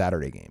 3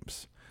 Saturday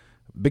games.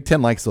 Big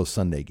Ten likes those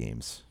Sunday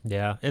games.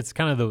 Yeah, it's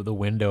kind of the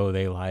window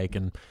they like,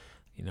 and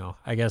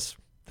I guess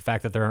the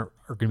fact that there are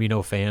going to be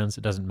no fans,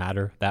 it doesn't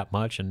matter that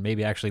much, and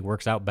maybe actually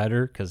works out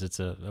better because it's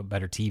a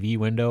better TV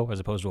window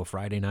as opposed to a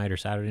Friday night or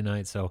Saturday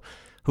night. So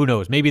who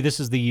knows? Maybe this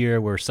is the year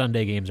where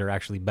Sunday games are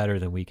actually better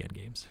than weekend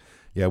games.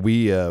 Yeah,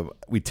 we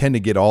tend to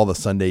get all the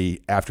Sunday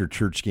after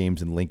church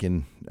games in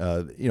Lincoln.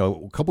 A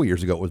couple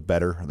years ago it was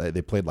better.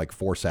 They played like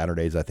 4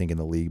 Saturdays, I think, in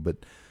the league, but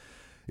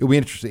it'll be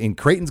interesting. And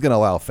Creighton's going to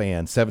allow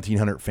fans,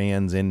 1,700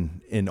 fans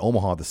in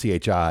Omaha at the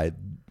CHI.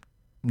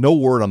 No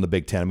word on the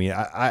Big Ten. I mean,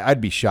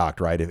 I'd be shocked,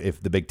 right,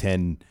 if the Big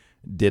Ten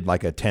did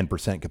like a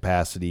 10%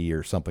 capacity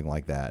or something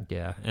like that.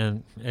 Yeah,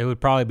 and it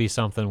would probably be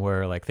something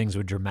where like things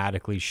would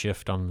dramatically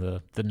shift on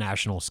the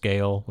national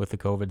scale with the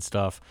COVID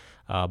stuff.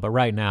 But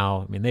right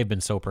now, I mean, they've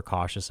been so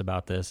precautious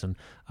about this, and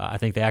I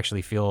think they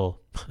actually feel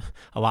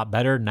a lot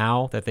better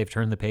now that they've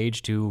turned the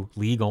page to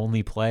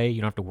league-only play.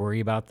 You don't have to worry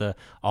about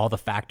all the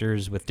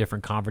factors with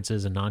different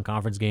conferences and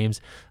non-conference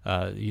games.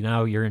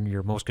 You're in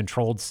your most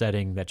controlled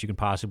setting that you can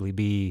possibly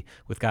be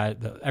with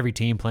every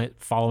team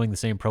following the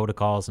same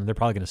protocols, and they're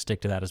probably going to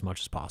stick to that as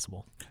much as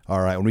possible.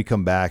 All right, when we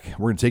come back,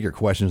 we're going to take your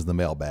questions in the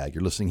mailbag.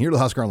 You're listening here to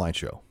the Husker Online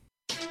Show.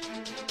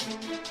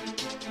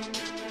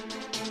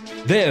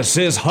 This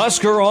is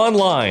Husker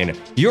Online,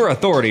 your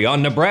authority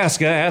on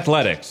Nebraska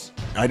athletics.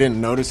 I didn't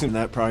notice him.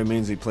 That probably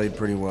means he played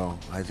pretty well.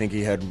 I think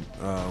he had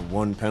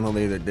 1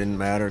 penalty that didn't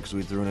matter because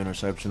we threw an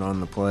interception on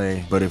the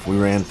play. But if we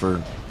ran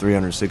for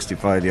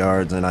 365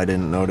 yards and I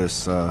didn't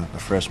notice a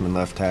freshman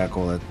left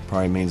tackle, that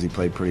probably means he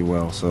played pretty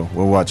well. So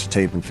we'll watch the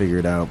tape and figure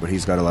it out, but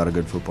he's got a lot of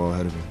good football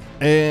ahead of him.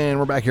 And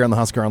we're back here on the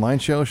Husker Online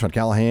Show. Sean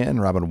Callahan,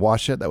 Robin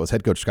Washut. That was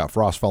head coach Scott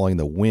Frost following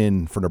the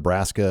win for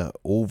Nebraska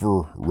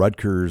over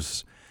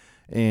Rutgers.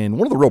 And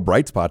one of the real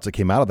bright spots that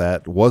came out of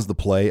that was the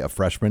play of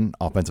freshman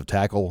offensive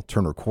tackle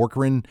Turner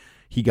Corcoran.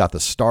 He got the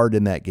start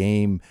in that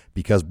game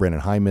because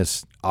Brandon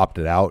Hymas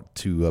opted out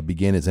to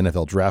begin his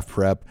NFL draft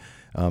prep,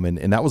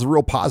 and that was a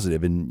real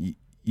positive. And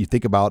you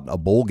think about a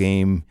bowl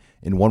game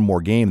in one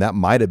more game, that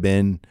might have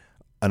been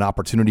an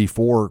opportunity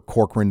for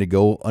Corcoran to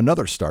go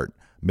another start.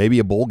 Maybe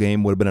a bowl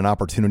game would have been an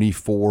opportunity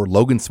for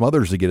Logan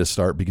Smothers to get a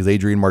start because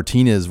Adrian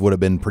Martinez would have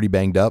been pretty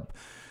banged up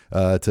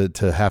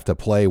to have to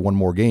play one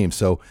more game.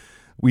 So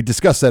we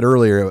discussed that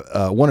earlier.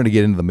 Wanted to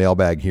get into the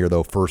mailbag here,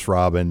 though, first,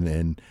 Robin.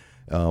 And,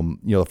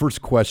 the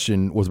first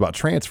question was about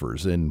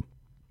transfers. And,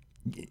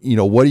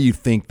 what do you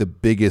think the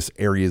biggest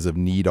areas of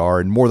need are?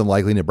 And more than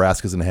likely,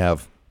 Nebraska's going to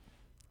have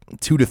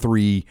 2 to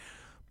 3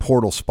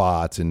 portal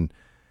spots. And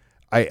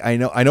I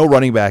know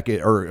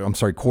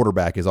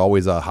quarterback is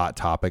always a hot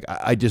topic.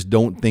 I just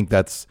don't think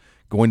that's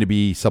going to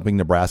be something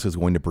Nebraska is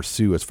going to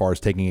pursue as far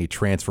as taking a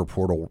transfer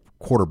portal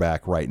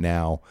quarterback right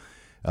now.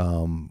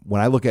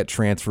 When I look at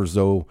transfers,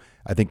 though,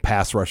 I think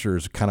pass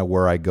rushers kind of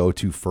where I go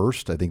to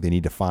first. I think they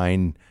need to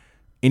find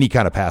any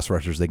kind of pass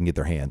rushers they can get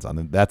their hands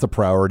on. That's a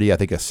priority. I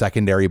think a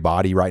secondary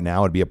body right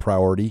now would be a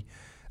priority,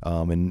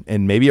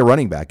 and maybe a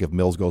running back if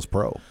Mills goes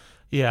pro.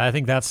 Yeah, I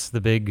think that's the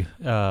big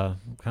kind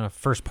of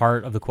first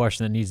part of the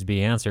question that needs to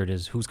be answered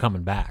is who's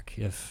coming back.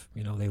 If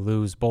they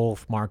lose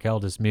both Markel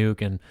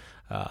Dismuke and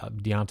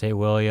Deontay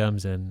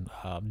Williams and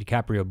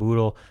DiCaprio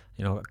Boodle,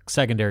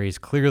 secondary is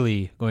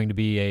clearly going to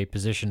be a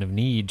position of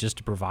need just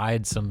to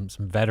provide some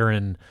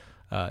veteran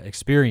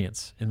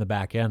experience in the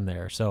back end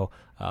there. So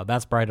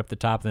that's right up the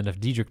top. Then if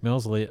Dedrick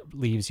Mills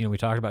leaves, we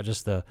talked about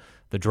just the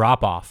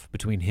drop off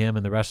between him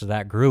and the rest of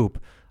that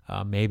group.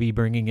 Maybe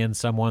bringing in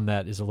someone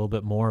that is a little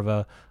bit more of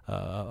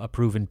a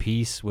proven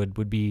piece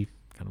would be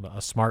kind of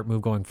a smart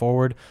move going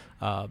forward.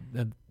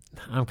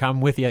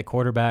 I'm with you at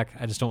quarterback.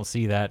 I just don't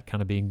see that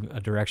kind of being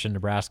a direction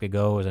Nebraska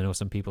goes. I know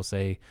some people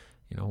say,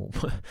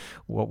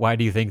 why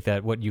do you think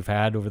that what you've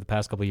had over the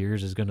past couple of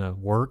years is going to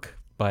work?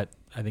 But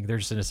I think they're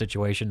just in a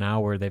situation now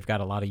where they've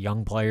got a lot of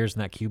young players in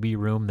that QB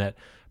room that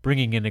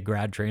bringing in a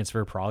grad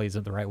transfer probably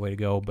isn't the right way to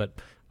go.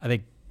 But I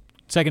think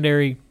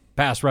secondary,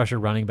 pass rusher,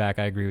 running back,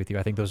 I agree with you.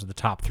 I think those are the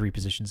top 3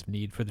 positions of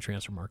need for the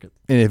transfer market.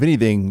 And if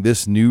anything,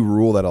 this new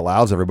rule that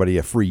allows everybody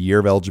a free year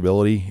of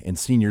eligibility and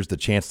seniors the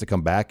chance to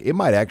come back, it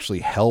might actually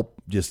help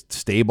just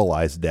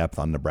stabilize depth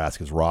on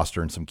Nebraska's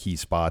roster in some key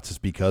spots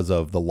just because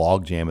of the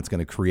logjam it's going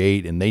to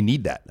create, and they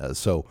need that.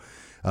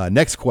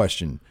 Next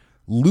question,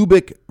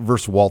 Lubick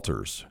versus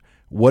Walters.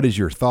 What is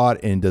your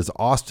thought, and does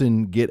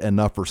Austin get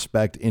enough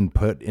respect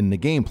input in the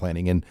game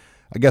planning? And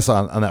I guess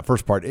on that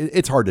first part,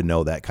 it's hard to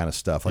know that kind of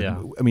stuff. I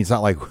mean, it's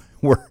not like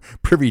we're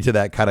privy to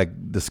that kind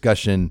of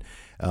discussion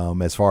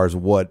as far as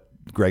what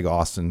Greg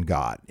Austin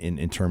got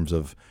in terms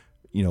of,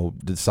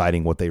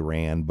 deciding what they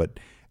ran. But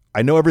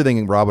I know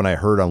everything Rob and I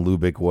heard on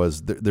Lubick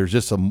was there's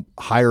just a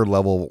higher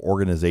level of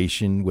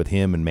organization with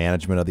him and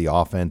management of the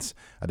offense.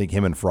 I think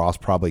him and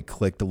Frost probably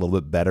clicked a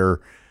little bit better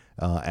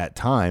at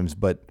times,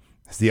 but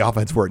is the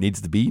offense where it needs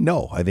to be?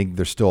 No, I think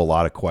there's still a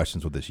lot of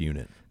questions with this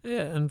unit.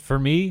 Yeah, and for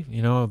me,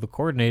 the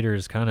coordinator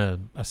is kind of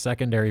a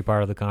secondary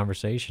part of the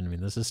conversation. I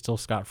mean, this is still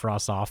Scott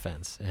Frost's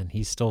offense, and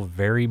he's still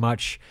very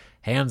much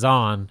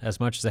hands-on as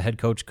much as a head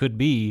coach could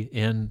be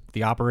in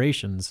the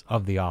operations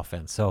of the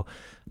offense. So,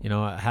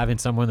 having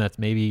someone that's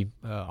maybe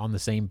on the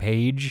same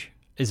page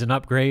is an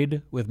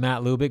upgrade with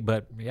Matt Lubick,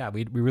 but yeah,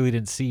 we really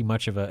didn't see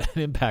much of an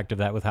impact of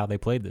that with how they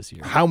played this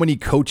year. How many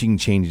coaching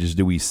changes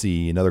do we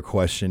see? Another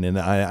question, and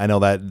I know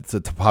that it's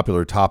a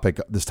popular topic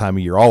this time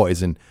of year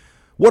always, and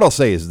what I'll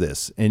say is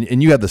this,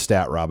 and you have the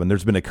stat, Robin,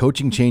 there's been a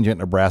coaching change at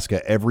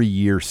Nebraska every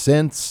year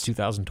since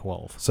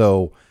 2012.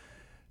 So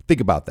think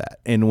about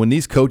that. And when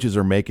these coaches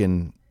are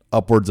making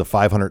upwards of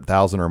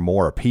 $500,000 or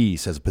more a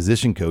piece as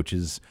position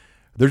coaches,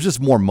 there's just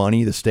more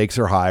money. The stakes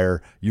are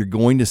higher. You're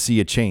going to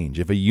see a change.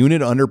 If a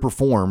unit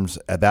underperforms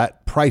at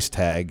that price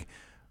tag,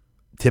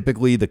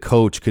 typically the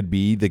coach could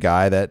be the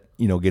guy that,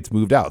 gets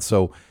moved out.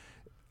 So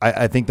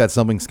I think that's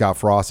something Scott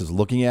Frost is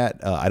looking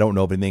at. I don't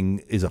know if anything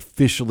is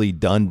officially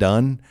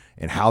done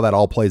and how that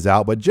all plays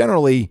out. But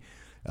generally,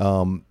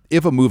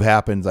 if a move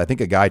happens, I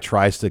think a guy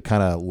tries to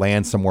kind of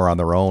land somewhere on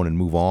their own and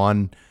move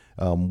on.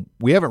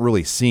 We haven't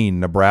really seen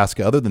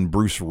Nebraska, other than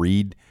Bruce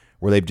Reed,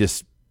 where they've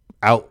just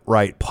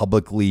outright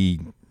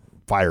publicly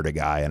fired a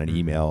guy on an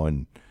email.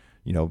 And,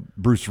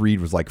 Bruce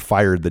Reed was like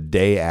fired the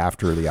day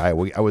after the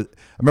Iowa. I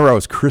remember I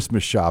was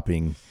Christmas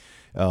shopping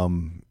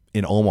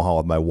in Omaha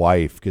with my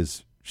wife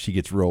because she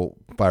gets real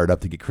fired up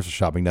to get Christmas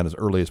shopping done as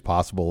early as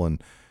possible.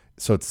 And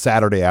so it's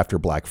Saturday after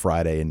Black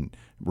Friday, and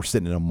we're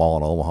sitting in a mall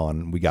in Omaha,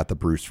 and we got the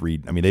Bruce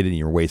Reed. I mean, they didn't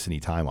even waste any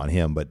time on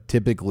him, but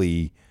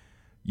typically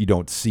you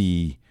don't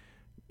see,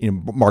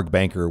 Mark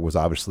Banker was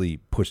obviously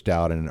pushed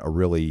out in a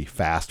really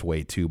fast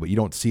way too, but you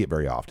don't see it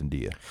very often, do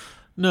you?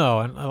 No,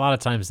 and a lot of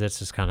times that's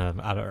just kind of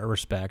out of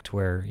respect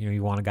where,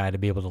 you want a guy to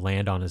be able to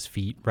land on his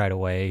feet right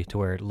away to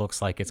where it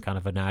looks like it's kind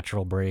of a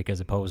natural break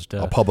as opposed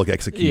to a public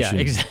execution.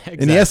 Yeah, exactly.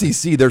 In the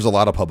SEC, there's a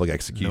lot of public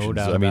executions. No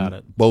doubt about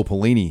it. Bo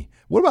Pelini.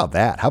 What about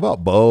that? How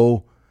about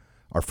Bo,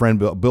 our friend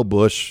Bill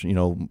Bush,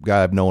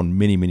 guy I've known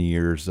many, many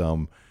years.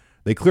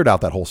 They cleared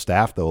out that whole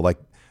staff, though. Like,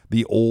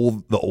 the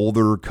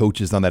older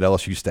coaches on that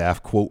LSU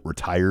staff, quote,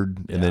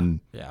 retired, and then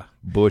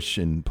Bush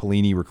and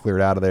Pelini were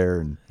cleared out of there.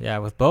 And yeah,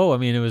 with Bo, I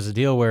mean, it was a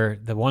deal where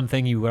the one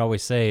thing you would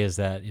always say is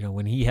that,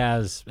 when he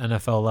has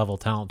NFL level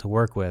talent to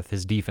work with,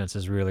 his defense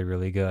is really,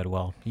 really good.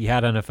 Well, he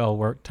had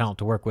NFL talent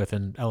to work with,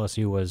 and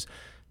LSU was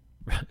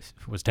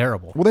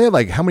terrible. Well, they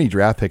had how many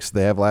draft picks did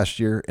they have last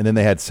year? And then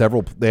they had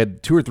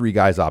 2 or 3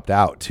 guys opt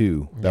out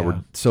too.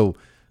 So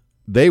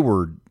they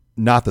were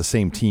not the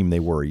same team they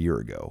were a year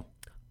ago.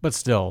 But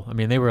still, I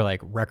mean, they were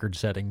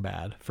record-setting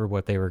bad for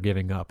what they were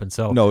giving up, and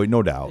so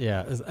no doubt.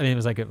 Yeah, I mean,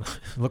 it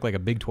looked like a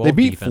Big 12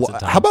 defense at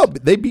times. How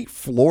about they beat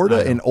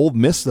Florida and Ole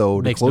Miss though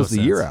to close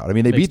the year out? I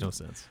mean, they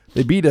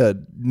beat a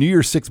New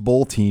Year's Six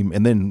bowl team,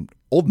 and then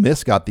Ole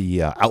Miss got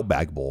the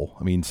Outback Bowl.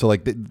 I mean, so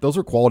those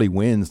are quality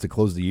wins to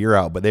close the year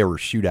out, but they were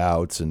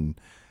shootouts, and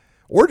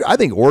I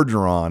think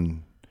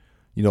Orgeron,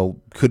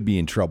 could be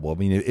in trouble. I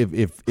mean,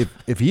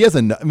 if he has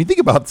think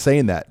about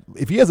saying that.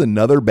 If he has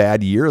another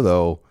bad year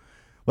though.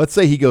 Let's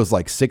say he goes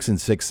 6-6,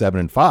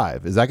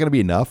 7-5. Is that going to be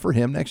enough for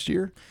him next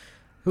year?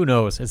 Who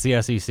knows? It's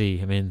the SEC.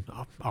 I mean,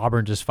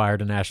 Auburn just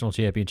fired a national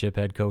championship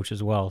head coach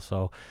as well.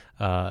 So,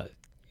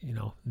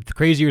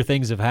 crazier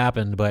things have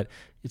happened, but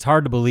it's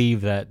hard to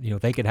believe that,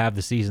 they could have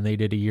the season they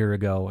did a year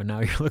ago. And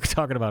now you're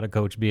talking about a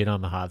coach being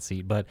on the hot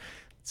seat, but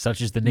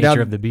such is the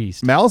nature of the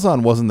beast.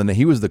 Malzahn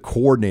he was the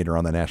coordinator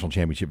on the national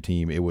championship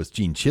team. It was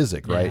Gene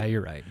Chizik, right? Yeah,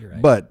 you're right.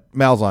 But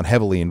Malzahn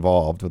heavily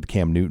involved with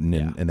Cam Newton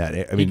and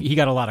that. I mean, he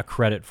got a lot of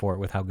credit for it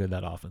with how good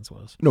that offense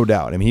was. No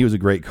doubt. I mean, he was a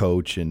great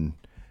coach, and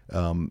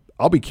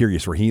I'll be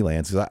curious where he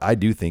lands because I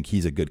do think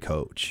he's a good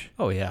coach.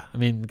 Oh yeah, I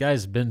mean, the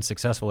guy's been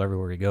successful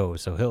everywhere he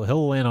goes, so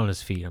he'll land on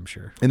his feet, I'm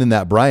sure. And then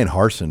that Brian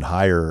Harsin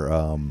hire.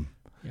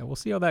 Yeah, we'll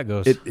see how that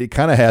goes. It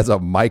kind of has a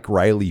Mike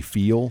Riley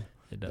feel.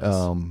 It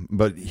does.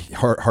 But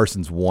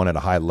Harsin's won at a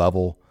high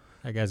level.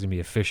 That guy's going to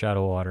be a fish out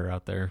of water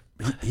out there.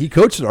 He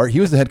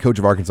was the head coach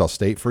of Arkansas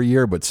State for a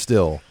year, but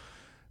still,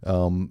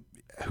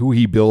 who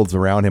he builds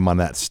around him on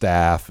that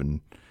staff.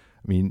 And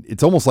I mean,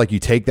 it's almost like you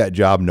take that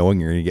job knowing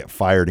you're going to get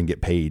fired and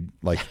get paid.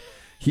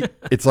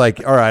 It's all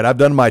right, I've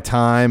done my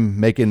time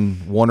making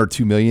 $1 or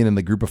 $2 million in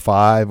the group of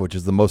 5, which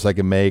is the most I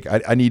can make.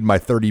 I need my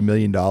 $30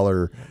 million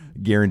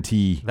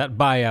guarantee. That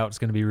buyout's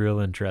going to be real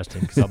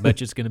interesting because I'll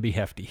bet you it's going to be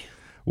hefty.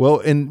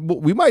 Well, and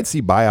we might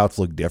see buyouts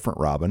look different,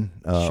 Robin.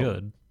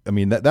 Should. I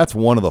mean, that's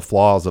one of the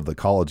flaws of the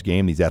college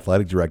game. These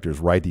athletic directors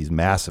write these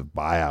massive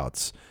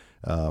buyouts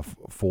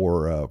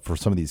for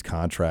some of these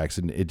contracts,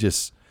 and it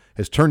just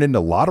has turned into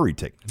lottery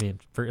tickets. I mean,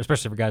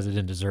 especially for guys that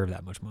didn't deserve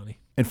that much money.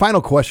 And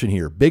final question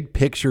here, big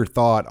picture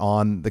thought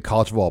on the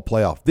college football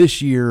playoff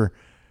this year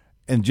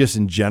and just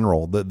in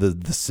general,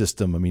 the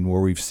system. I mean,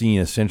 where we've seen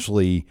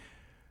essentially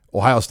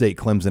Ohio State,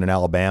 Clemson, and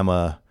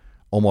Alabama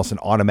almost an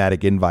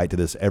automatic invite to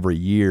this every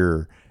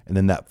year, and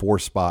then that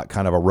 4th spot,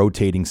 kind of a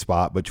rotating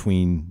spot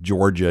between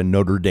Georgia,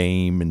 Notre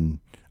Dame, and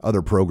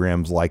other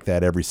programs like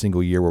that every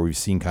single year, where we've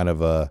seen kind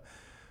of a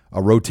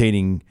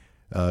rotating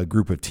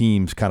group of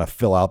teams kind of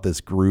fill out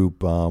this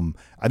group.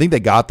 I think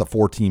they got the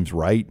 4 teams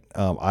right.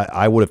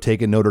 I would have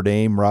taken Notre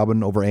Dame,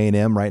 Robin, over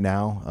A&M right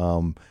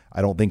now.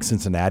 I don't think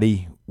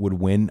Cincinnati would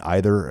win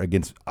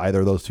against either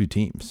of those 2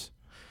 teams.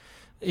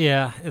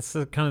 Yeah, it's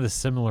kind of the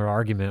similar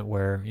argument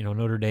where,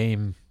 Notre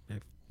Dame,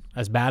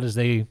 as bad as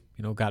they,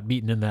 got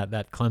beaten in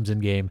that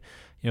Clemson game,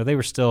 they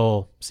were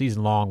still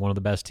season long one of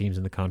the best teams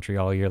in the country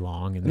all year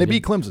long. And they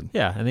beat Clemson.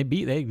 Yeah, and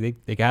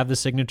they have the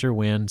signature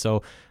win.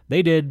 So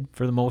they did,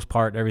 for the most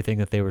part, everything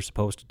that they were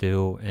supposed to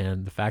do.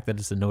 And the fact that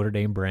it's a Notre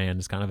Dame brand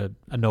is kind of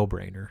a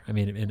no-brainer, I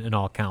mean, in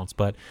all counts.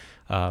 But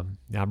I'm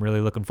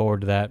really looking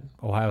forward to that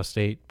Ohio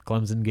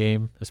State-Clemson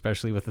game,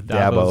 especially with the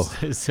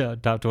Dabo's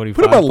top 25.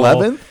 Put them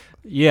 11th?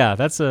 Yeah,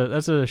 that's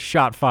a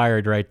shot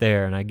fired right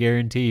there, and I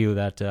guarantee you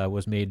that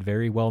was made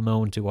very well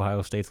known to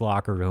Ohio State's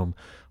locker room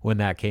when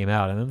that came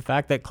out. And then the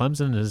fact that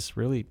Clemson is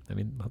really, I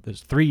mean,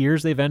 there's 3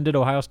 years they've ended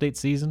Ohio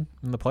State's season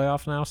in the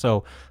playoff now,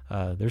 so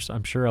there's,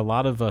 I'm sure, a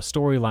lot of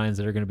storylines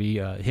that are going to be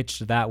hitched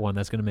to that one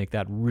that's going to make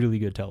that really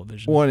good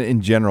television. Well,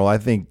 in general, I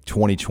think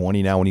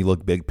 2020 now, when you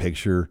look big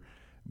picture,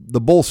 the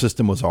bowl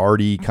system was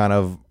already kind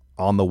of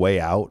on the way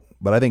out,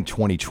 but I think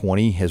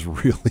 2020 has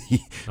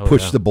really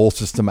pushed the bowl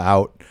system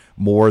out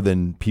more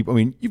than people. I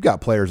mean, you've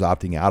got players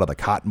opting out of the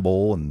Cotton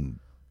Bowl and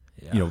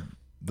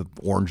the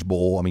Orange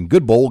Bowl. I mean,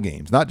 good bowl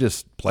games, not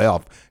just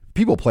playoff.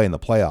 People play in the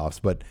playoffs,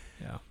 but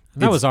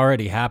and that was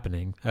already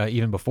happening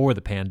even before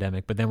the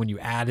pandemic. But then when you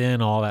add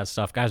in all that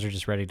stuff, guys are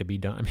just ready to be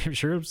done. I mean, I'm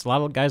sure there's a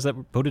lot of guys that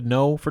voted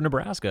no for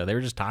Nebraska. They were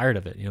just tired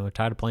of it.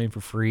 Tired of playing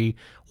for free,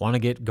 want to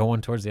get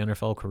going towards the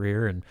NFL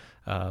career, and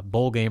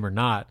bowl game or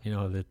not,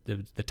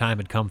 the time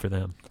had come for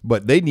them.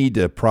 But they need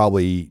to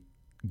probably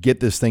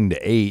get this thing to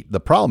 8. The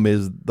problem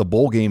is the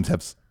bowl games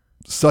have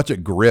such a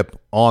grip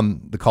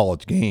on the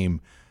college game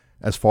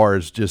as far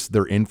as just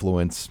their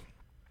influence,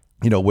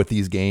 with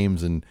these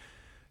games and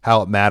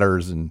how it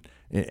matters and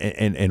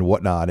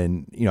whatnot.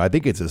 And, I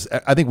think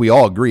I think we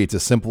all agree it's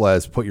as simple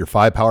as put your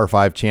 5 Power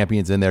 5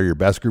 champions in there, your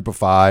best group of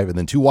 5, and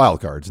then 2 wild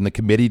cards. And the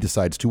committee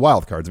decides 2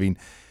 wild cards. I mean,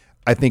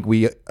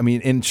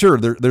 and sure,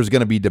 there's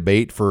going to be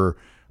debate for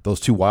those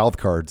 2 wild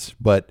cards.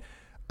 But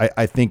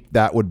I think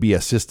that would be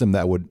a system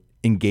that would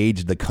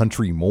engage the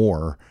country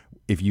more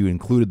if you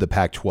included the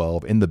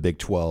Pac-12 in the Big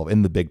 12,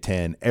 in the Big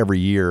 10 every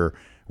year,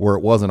 where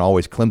it wasn't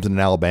always Clemson and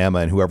Alabama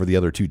and whoever the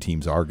other 2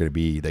 teams are going to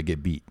be that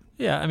get beat.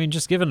 Yeah, I mean,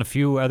 just giving a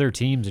few other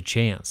teams a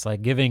chance,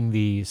 like giving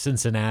the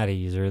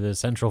Cincinnatis or the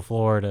Central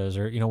Floridas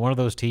or, one of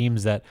those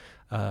teams that,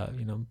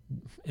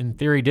 in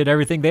theory did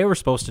everything they were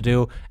supposed to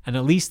do, and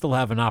at least they'll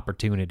have an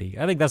opportunity.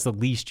 I think that's the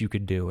least you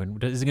could do.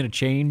 And is it going to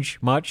change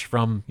much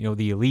from,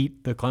 the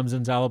elite, the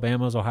Clemsons,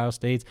 Alabamas, Ohio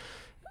States?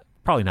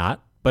 Probably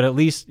not. But at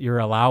least you're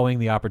allowing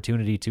the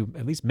opportunity to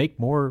at least make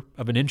more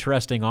of an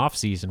interesting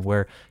offseason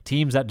where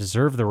teams that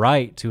deserve the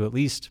right to at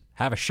least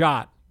have a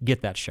shot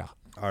get that shot.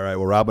 All right.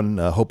 Well, Robin,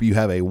 hope you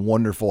have a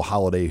wonderful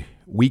holiday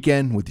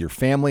weekend with your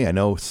family. I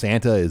know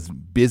Santa is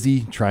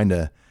busy trying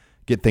to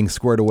get things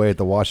squared away at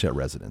the Washette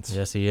residence.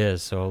 Yes, he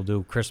is. So I'll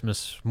do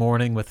Christmas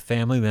morning with the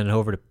family, then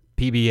over to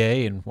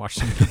PBA and watch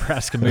some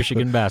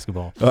Nebraska-Michigan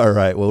basketball. All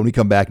right. Well, when we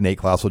come back, Nate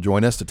Klaus will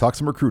join us to talk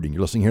some recruiting.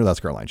 You're listening here to the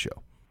Husker Online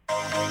Show.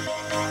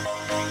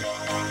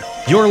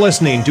 You're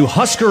listening to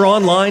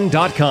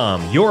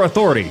HuskerOnline.com, your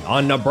authority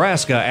on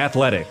Nebraska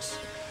athletics.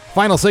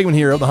 Final segment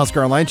here of the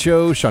Husker Online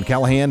Show. Sean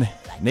Callahan,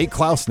 Nate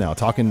Klaus now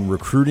talking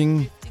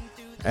recruiting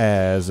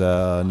as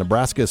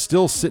Nebraska is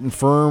still sitting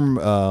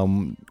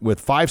firm with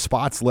 5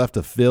 spots left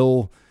to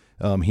fill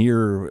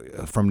here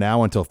from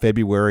now until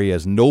February,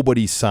 as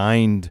nobody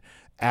signed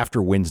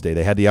after Wednesday.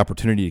 They had the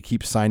opportunity to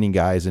keep signing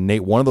guys, and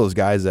Nate, one of those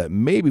guys that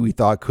maybe we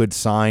thought could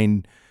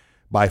sign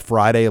by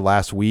Friday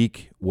last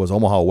week was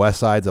Omaha West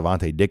Side's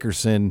Avante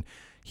Dickerson.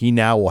 He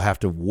now will have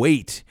to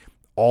wait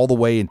all the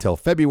way until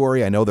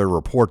February. I know there are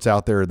reports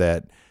out there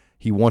that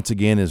he once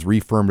again is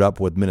reaffirmed up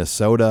with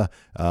Minnesota,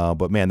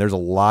 but man, there's a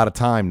lot of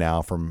time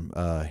now from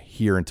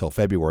here until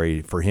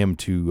February for him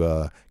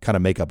to kind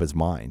of make up his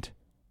mind.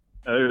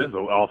 It is an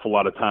awful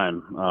lot of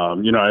time.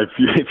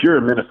 If you're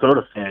a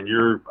Minnesota fan,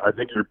 I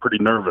think you're pretty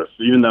nervous,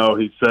 even though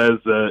he says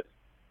that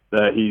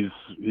he's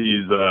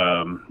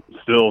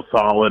still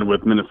solid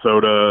with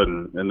Minnesota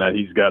and that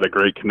he's got a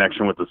great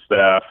connection with the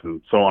staff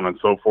and so on and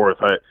so forth.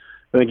 I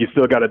think you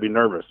still got to be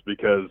nervous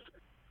because,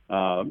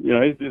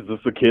 he's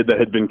just a kid that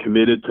had been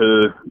committed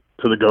to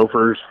the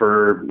Gophers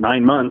for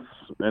 9 months.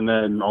 And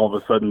then all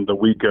of a sudden, the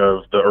week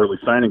of the early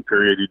signing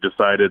period, he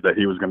decided that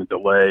he was going to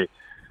delay,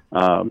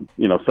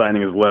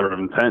 signing his letter of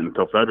intent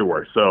until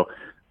February. So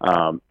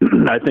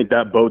I think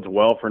that bodes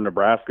well for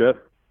Nebraska.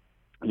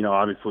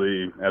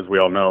 Obviously, as we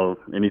all know,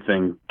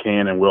 anything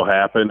can and will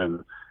happen,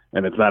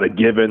 and it's not a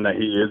given that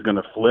he is going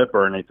to flip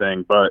or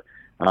anything. But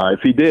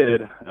if he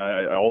did,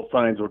 all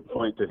signs would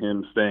point to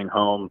him staying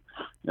home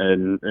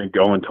and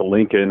going to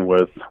Lincoln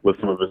with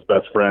some of his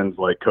best friends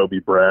like Kobe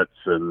Bretz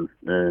and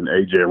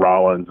A.J.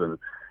 Rollins and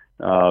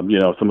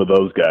some of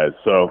those guys.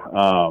 So,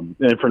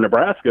 and for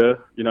Nebraska,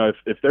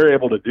 if they're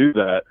able to do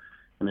that,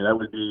 I mean,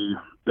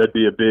 that'd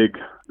be a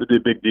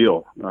big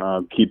deal.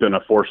 Keeping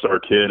a 4-star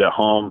kid at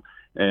home,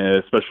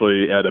 and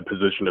especially at a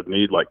position of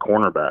need like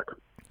cornerback.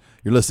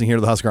 You're listening here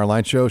to the Husker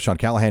Online Show. Sean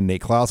Callahan,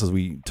 Nate Klaus, as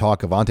we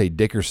talk Avante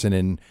Dickerson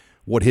and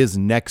what his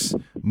next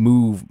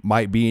move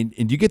might be.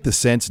 And you get the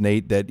sense,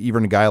 Nate, that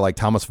even a guy like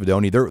Thomas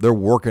Fidone, they're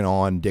working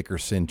on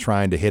Dickerson,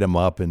 trying to hit him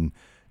up and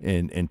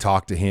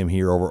talk to him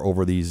here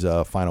over these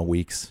final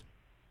weeks.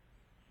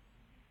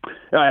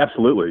 Yeah,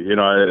 absolutely.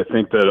 I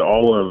think that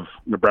all of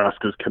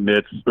Nebraska's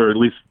commits, or at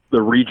least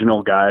the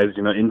regional guys,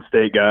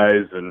 in-state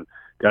guys and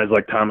guys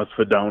like Thomas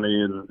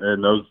Fidone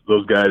and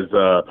those guys,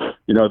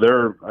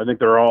 I think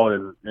they're all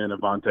in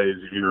Avante's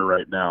ear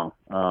right now,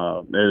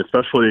 and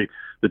especially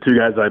the 2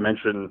 guys I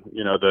mentioned,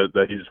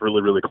 that he's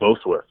really, really close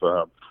with,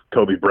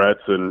 Kobe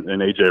Bretz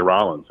and A.J.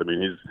 Rollins. I mean,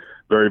 he's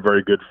very,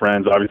 very good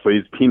friends. Obviously,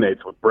 he's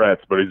teammates with Bretz,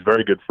 but he's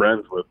very good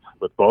friends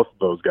with both of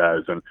those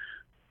guys. And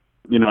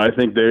I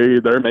think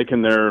they're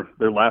making their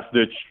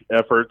last-ditch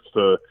efforts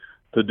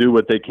to do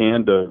what they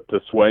can to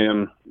sway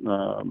him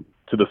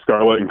to the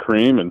scarlet and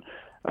cream. And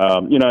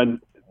and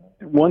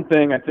one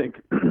thing I think,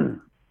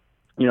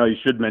 you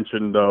should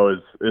mention though is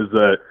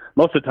that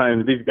most of the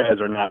time these guys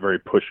are not very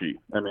pushy.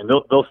 I mean,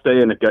 they'll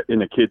stay in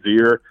a kid's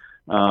ear,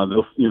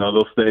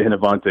 they'll stay in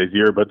Avante's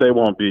ear, but they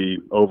won't be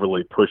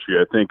overly pushy.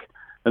 I think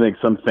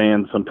some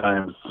fans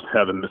sometimes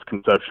have a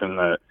misconception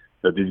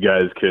that these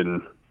guys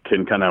can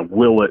kind of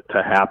will it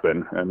to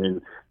happen. I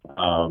mean,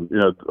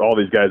 all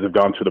these guys have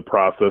gone through the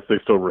process. They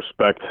still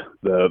respect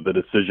the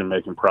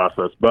decision-making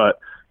process, but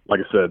like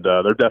I said,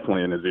 they're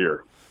definitely in his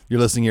ear. You're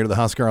listening here to the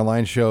Husker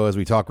Online Show as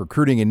we talk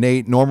recruiting. And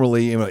Nate,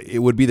 normally it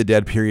would be the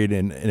dead period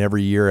in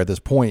every year at this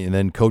point, and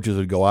then coaches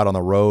would go out on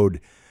the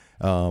road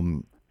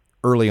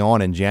early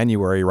on in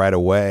January right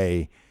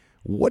away.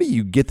 What do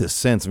you get the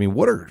sense? I mean,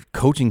 what are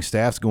coaching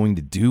staffs going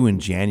to do in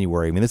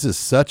January? I mean, this is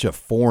such a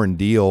foreign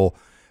deal.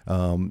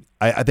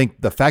 I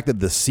think the fact that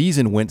the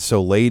season went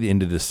so late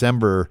into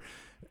December,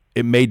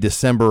 it made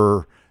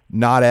December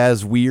not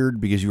as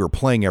weird because you were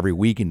playing every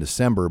week in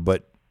December,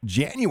 but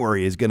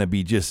January is going to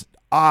be just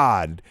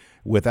odd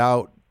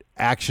without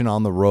action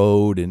on the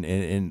road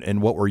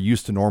and what we're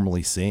used to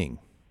normally seeing.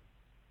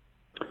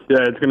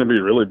 Yeah, it's going to be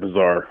really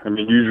bizarre. I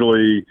mean,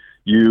 usually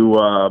you,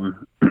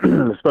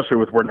 especially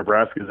with where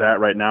Nebraska's at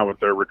right now with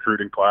their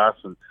recruiting class,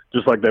 and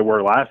just like they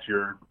were last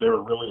year, they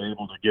were really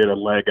able to get a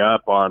leg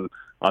up on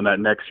that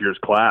next year's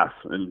class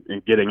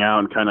and getting out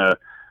and kind of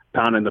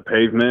pounding the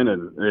pavement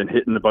and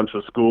hitting a bunch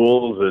of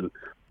schools and,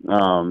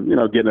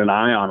 getting an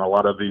eye on a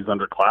lot of these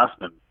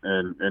underclassmen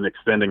and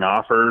extending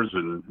offers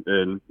and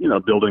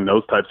building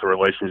those types of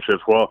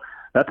relationships. Well,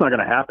 that's not going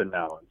to happen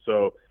now. And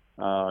so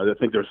I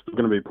think there's still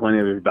going to be plenty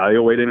of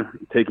evaluating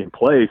taking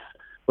place,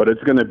 but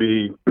it's going to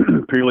be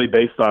purely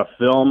based off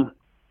film.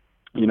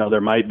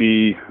 There might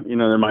be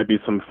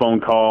some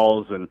phone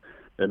calls and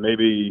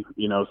maybe,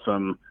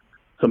 some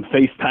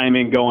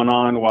FaceTiming going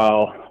on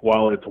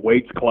while it's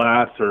weights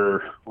class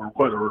or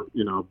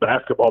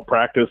basketball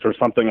practice or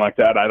something like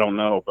that. I don't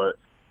know, but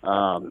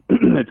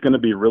it's going to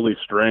be really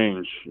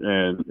strange.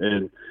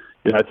 And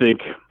I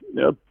think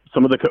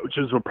some of the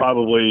coaches will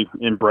probably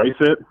embrace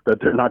it, that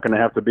they're not going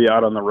to have to be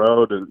out on the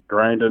road and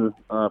grinding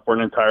for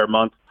an entire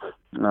month.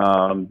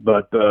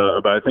 But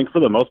I think for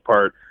the most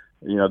part,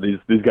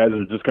 these guys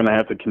are just going to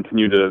have to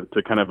continue to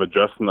kind of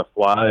adjust on the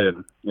fly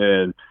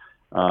and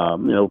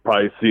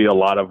probably see a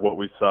lot of what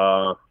we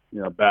saw,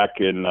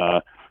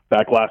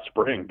 back last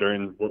spring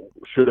during what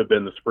should have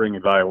been the spring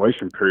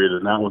evaluation period.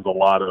 And that was a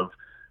lot of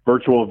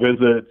virtual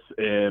visits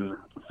and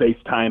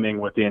FaceTiming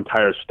with the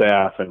entire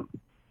staff and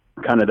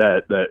kind of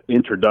that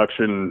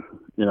introduction,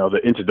 the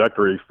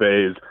introductory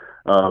phase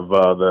of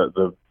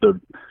the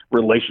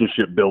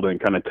relationship building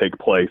kind of take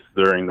place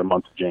during the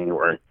month of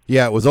January.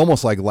 Yeah, it was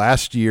almost like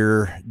last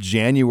year,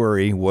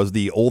 January was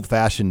the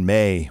old-fashioned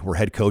May, where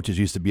head coaches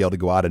used to be able to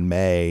go out in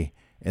May,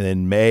 and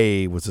then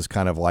May was just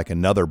kind of like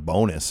another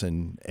bonus,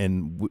 and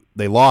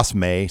they lost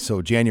May,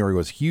 so January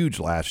was huge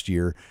last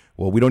year.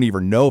 Well, we don't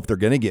even know if they're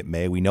going to get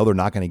May. We know they're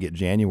not going to get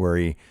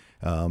January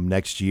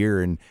next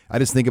year. And I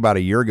just think about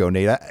a year ago,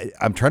 Nate,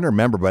 I'm trying to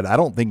remember, but I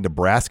don't think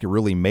Nebraska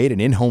really made an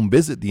in-home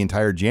visit the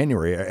entire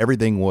January.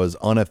 Everything was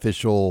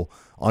unofficial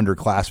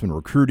underclassmen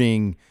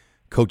recruiting,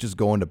 coaches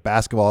going to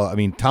basketball. I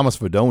mean, Thomas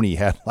Fedoni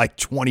had like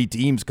 20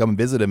 teams come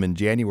visit him in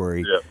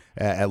January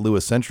at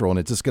Lewis Central, and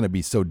it's just going to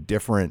be so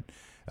different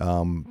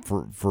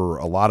for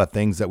a lot of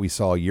things that we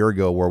saw a year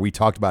ago, where we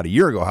talked about a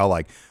year ago how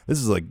like this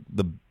is like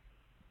the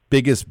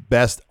biggest,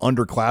 best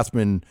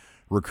underclassmen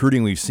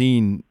recruiting we've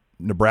seen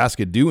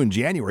Nebraska do in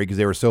January because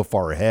they were so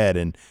far ahead.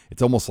 And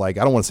it's almost like,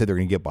 I don't want to say they're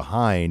going to get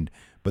behind,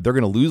 but they're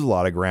going to lose a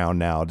lot of ground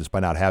now just by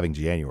not having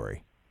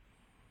January.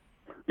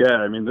 Yeah,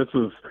 I mean, this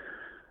is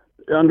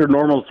under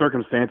normal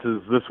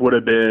circumstances. This would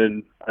have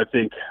been, I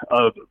think,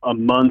 a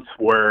month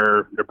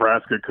where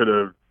Nebraska could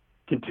have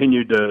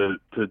continued to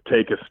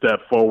take a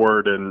step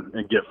forward and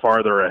get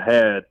farther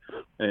ahead.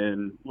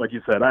 And like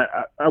you said,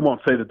 I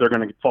won't say that they're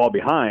going to fall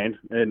behind,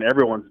 and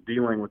everyone's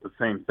dealing with the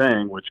same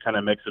thing, which kind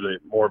of makes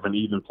it more of an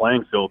even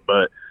playing field.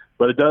 But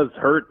it does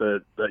hurt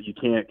that you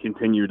can't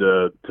continue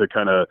to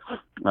kind of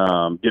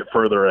get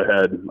further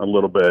ahead a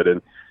little bit.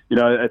 And,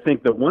 I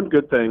think the one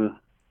good thing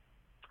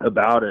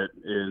about it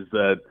is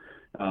that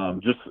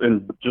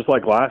just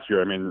like last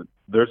year, I mean,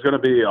 there's going to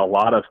be a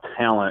lot of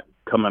talent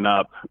coming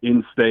up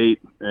in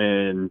state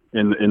and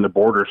in the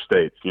border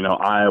states,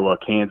 Iowa,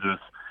 Kansas.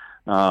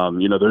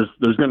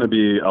 There's going to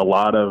be a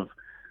lot of,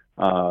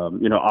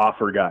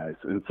 offer guys.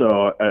 And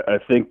so I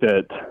think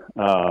that,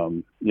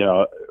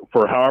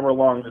 for however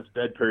long this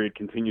dead period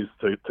continues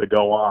to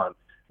go on,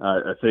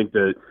 I think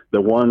that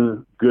the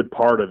one good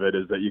part of it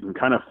is that you can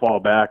kind of fall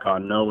back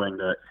on knowing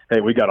that,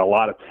 hey, we got a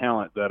lot of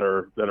talent that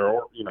are,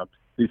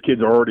 these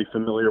kids are already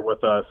familiar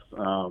with us.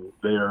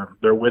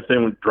 They're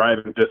within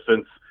driving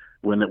distance.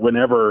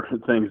 Whenever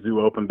things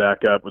do open back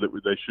up,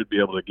 they should be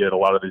able to get a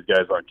lot of these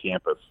guys on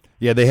campus.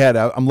 Yeah, they had.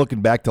 I'm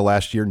looking back to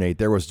last year, Nate.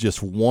 There was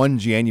just one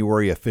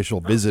January official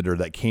visitor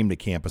that came to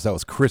campus. That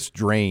was Chris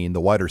Drain,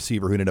 the wide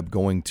receiver who ended up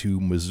going to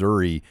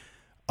Missouri.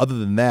 Other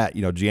than that,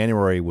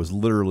 January was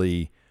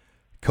literally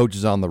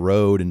coaches on the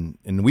road,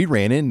 and we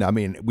ran in. I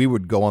mean, we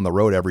would go on the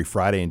road every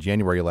Friday in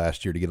January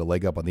last year to get a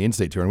leg up on the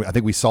in-state tour. And I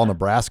think we saw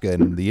Nebraska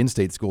and the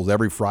in-state schools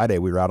every Friday.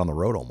 We were out on the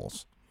road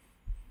almost.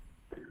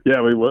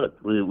 Yeah, we would.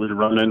 We'd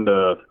run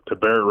into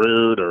Barrett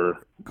Rood or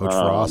Coach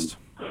Frost.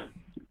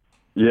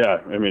 Yeah,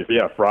 I mean,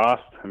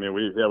 Frost. I mean,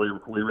 we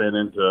ran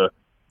into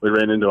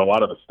a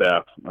lot of the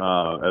staff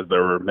as they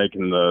were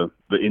making the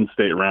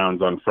in-state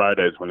rounds on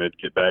Fridays when they'd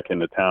get back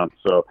into town.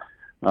 So,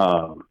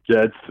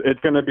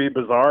 it's going to be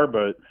bizarre,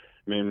 but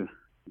I mean,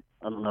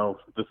 I don't know.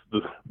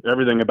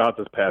 Everything about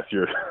this past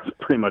year has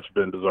pretty much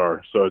been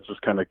bizarre. So it's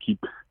just kind of keep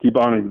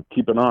on and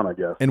keeping on, I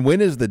guess. And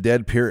when is the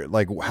dead period?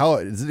 Like, how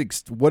is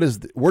it? Where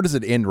does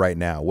it end right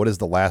now? What is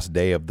the last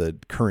day of the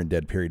current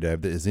dead period?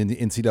 Is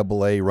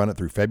NCAA run it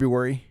through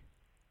February?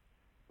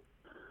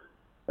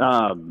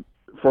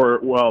 For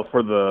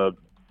the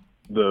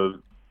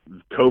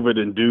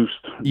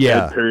COVID-induced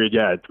dead period,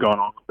 it's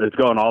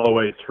gone all the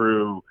way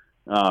through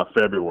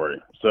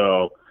February.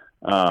 So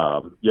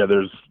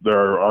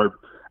there are.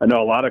 I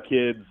know a lot of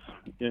kids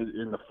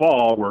in the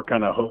fall were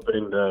kind of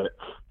hoping that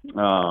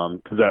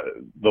because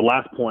the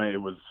last point it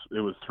was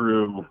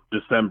through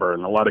December,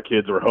 and a lot of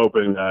kids were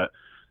hoping that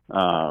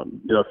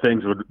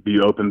things would be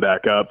open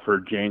back up for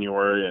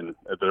January, and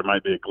there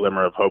might be a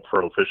glimmer of hope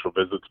for official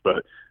visits.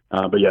 But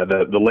yeah,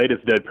 the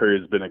latest dead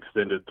period has been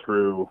extended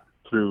through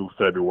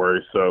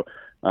February. So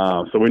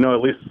we know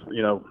at least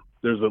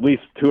there's at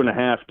least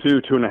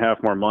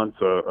 2.5 more months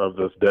of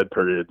this dead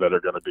period that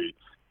are going to be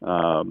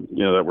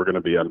that we're going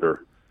to be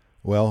under.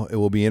 Well, it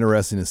will be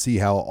interesting to see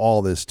how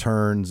all this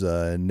turns.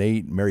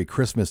 Nate, Merry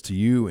Christmas to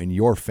you and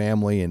your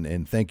family,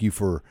 and thank you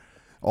for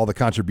all the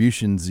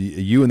contributions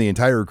you and the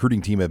entire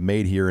recruiting team have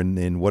made here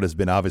in what has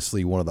been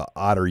obviously one of the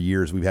odder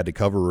years we've had to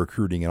cover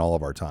recruiting in all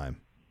of our time.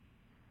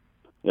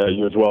 Yeah,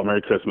 you as well.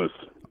 Merry Christmas.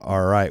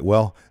 All right.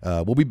 Well,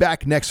 we'll be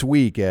back next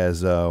week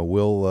as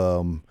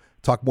we'll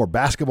talk more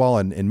basketball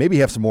and maybe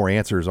have some more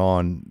answers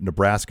on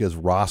Nebraska's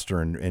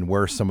roster and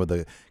where some of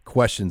the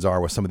questions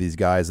are with some of these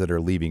guys that are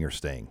leaving or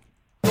staying.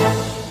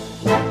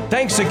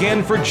 Thanks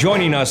again for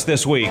joining us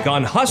this week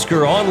on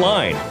Husker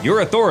Online,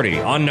 your authority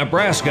on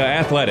Nebraska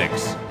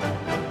athletics.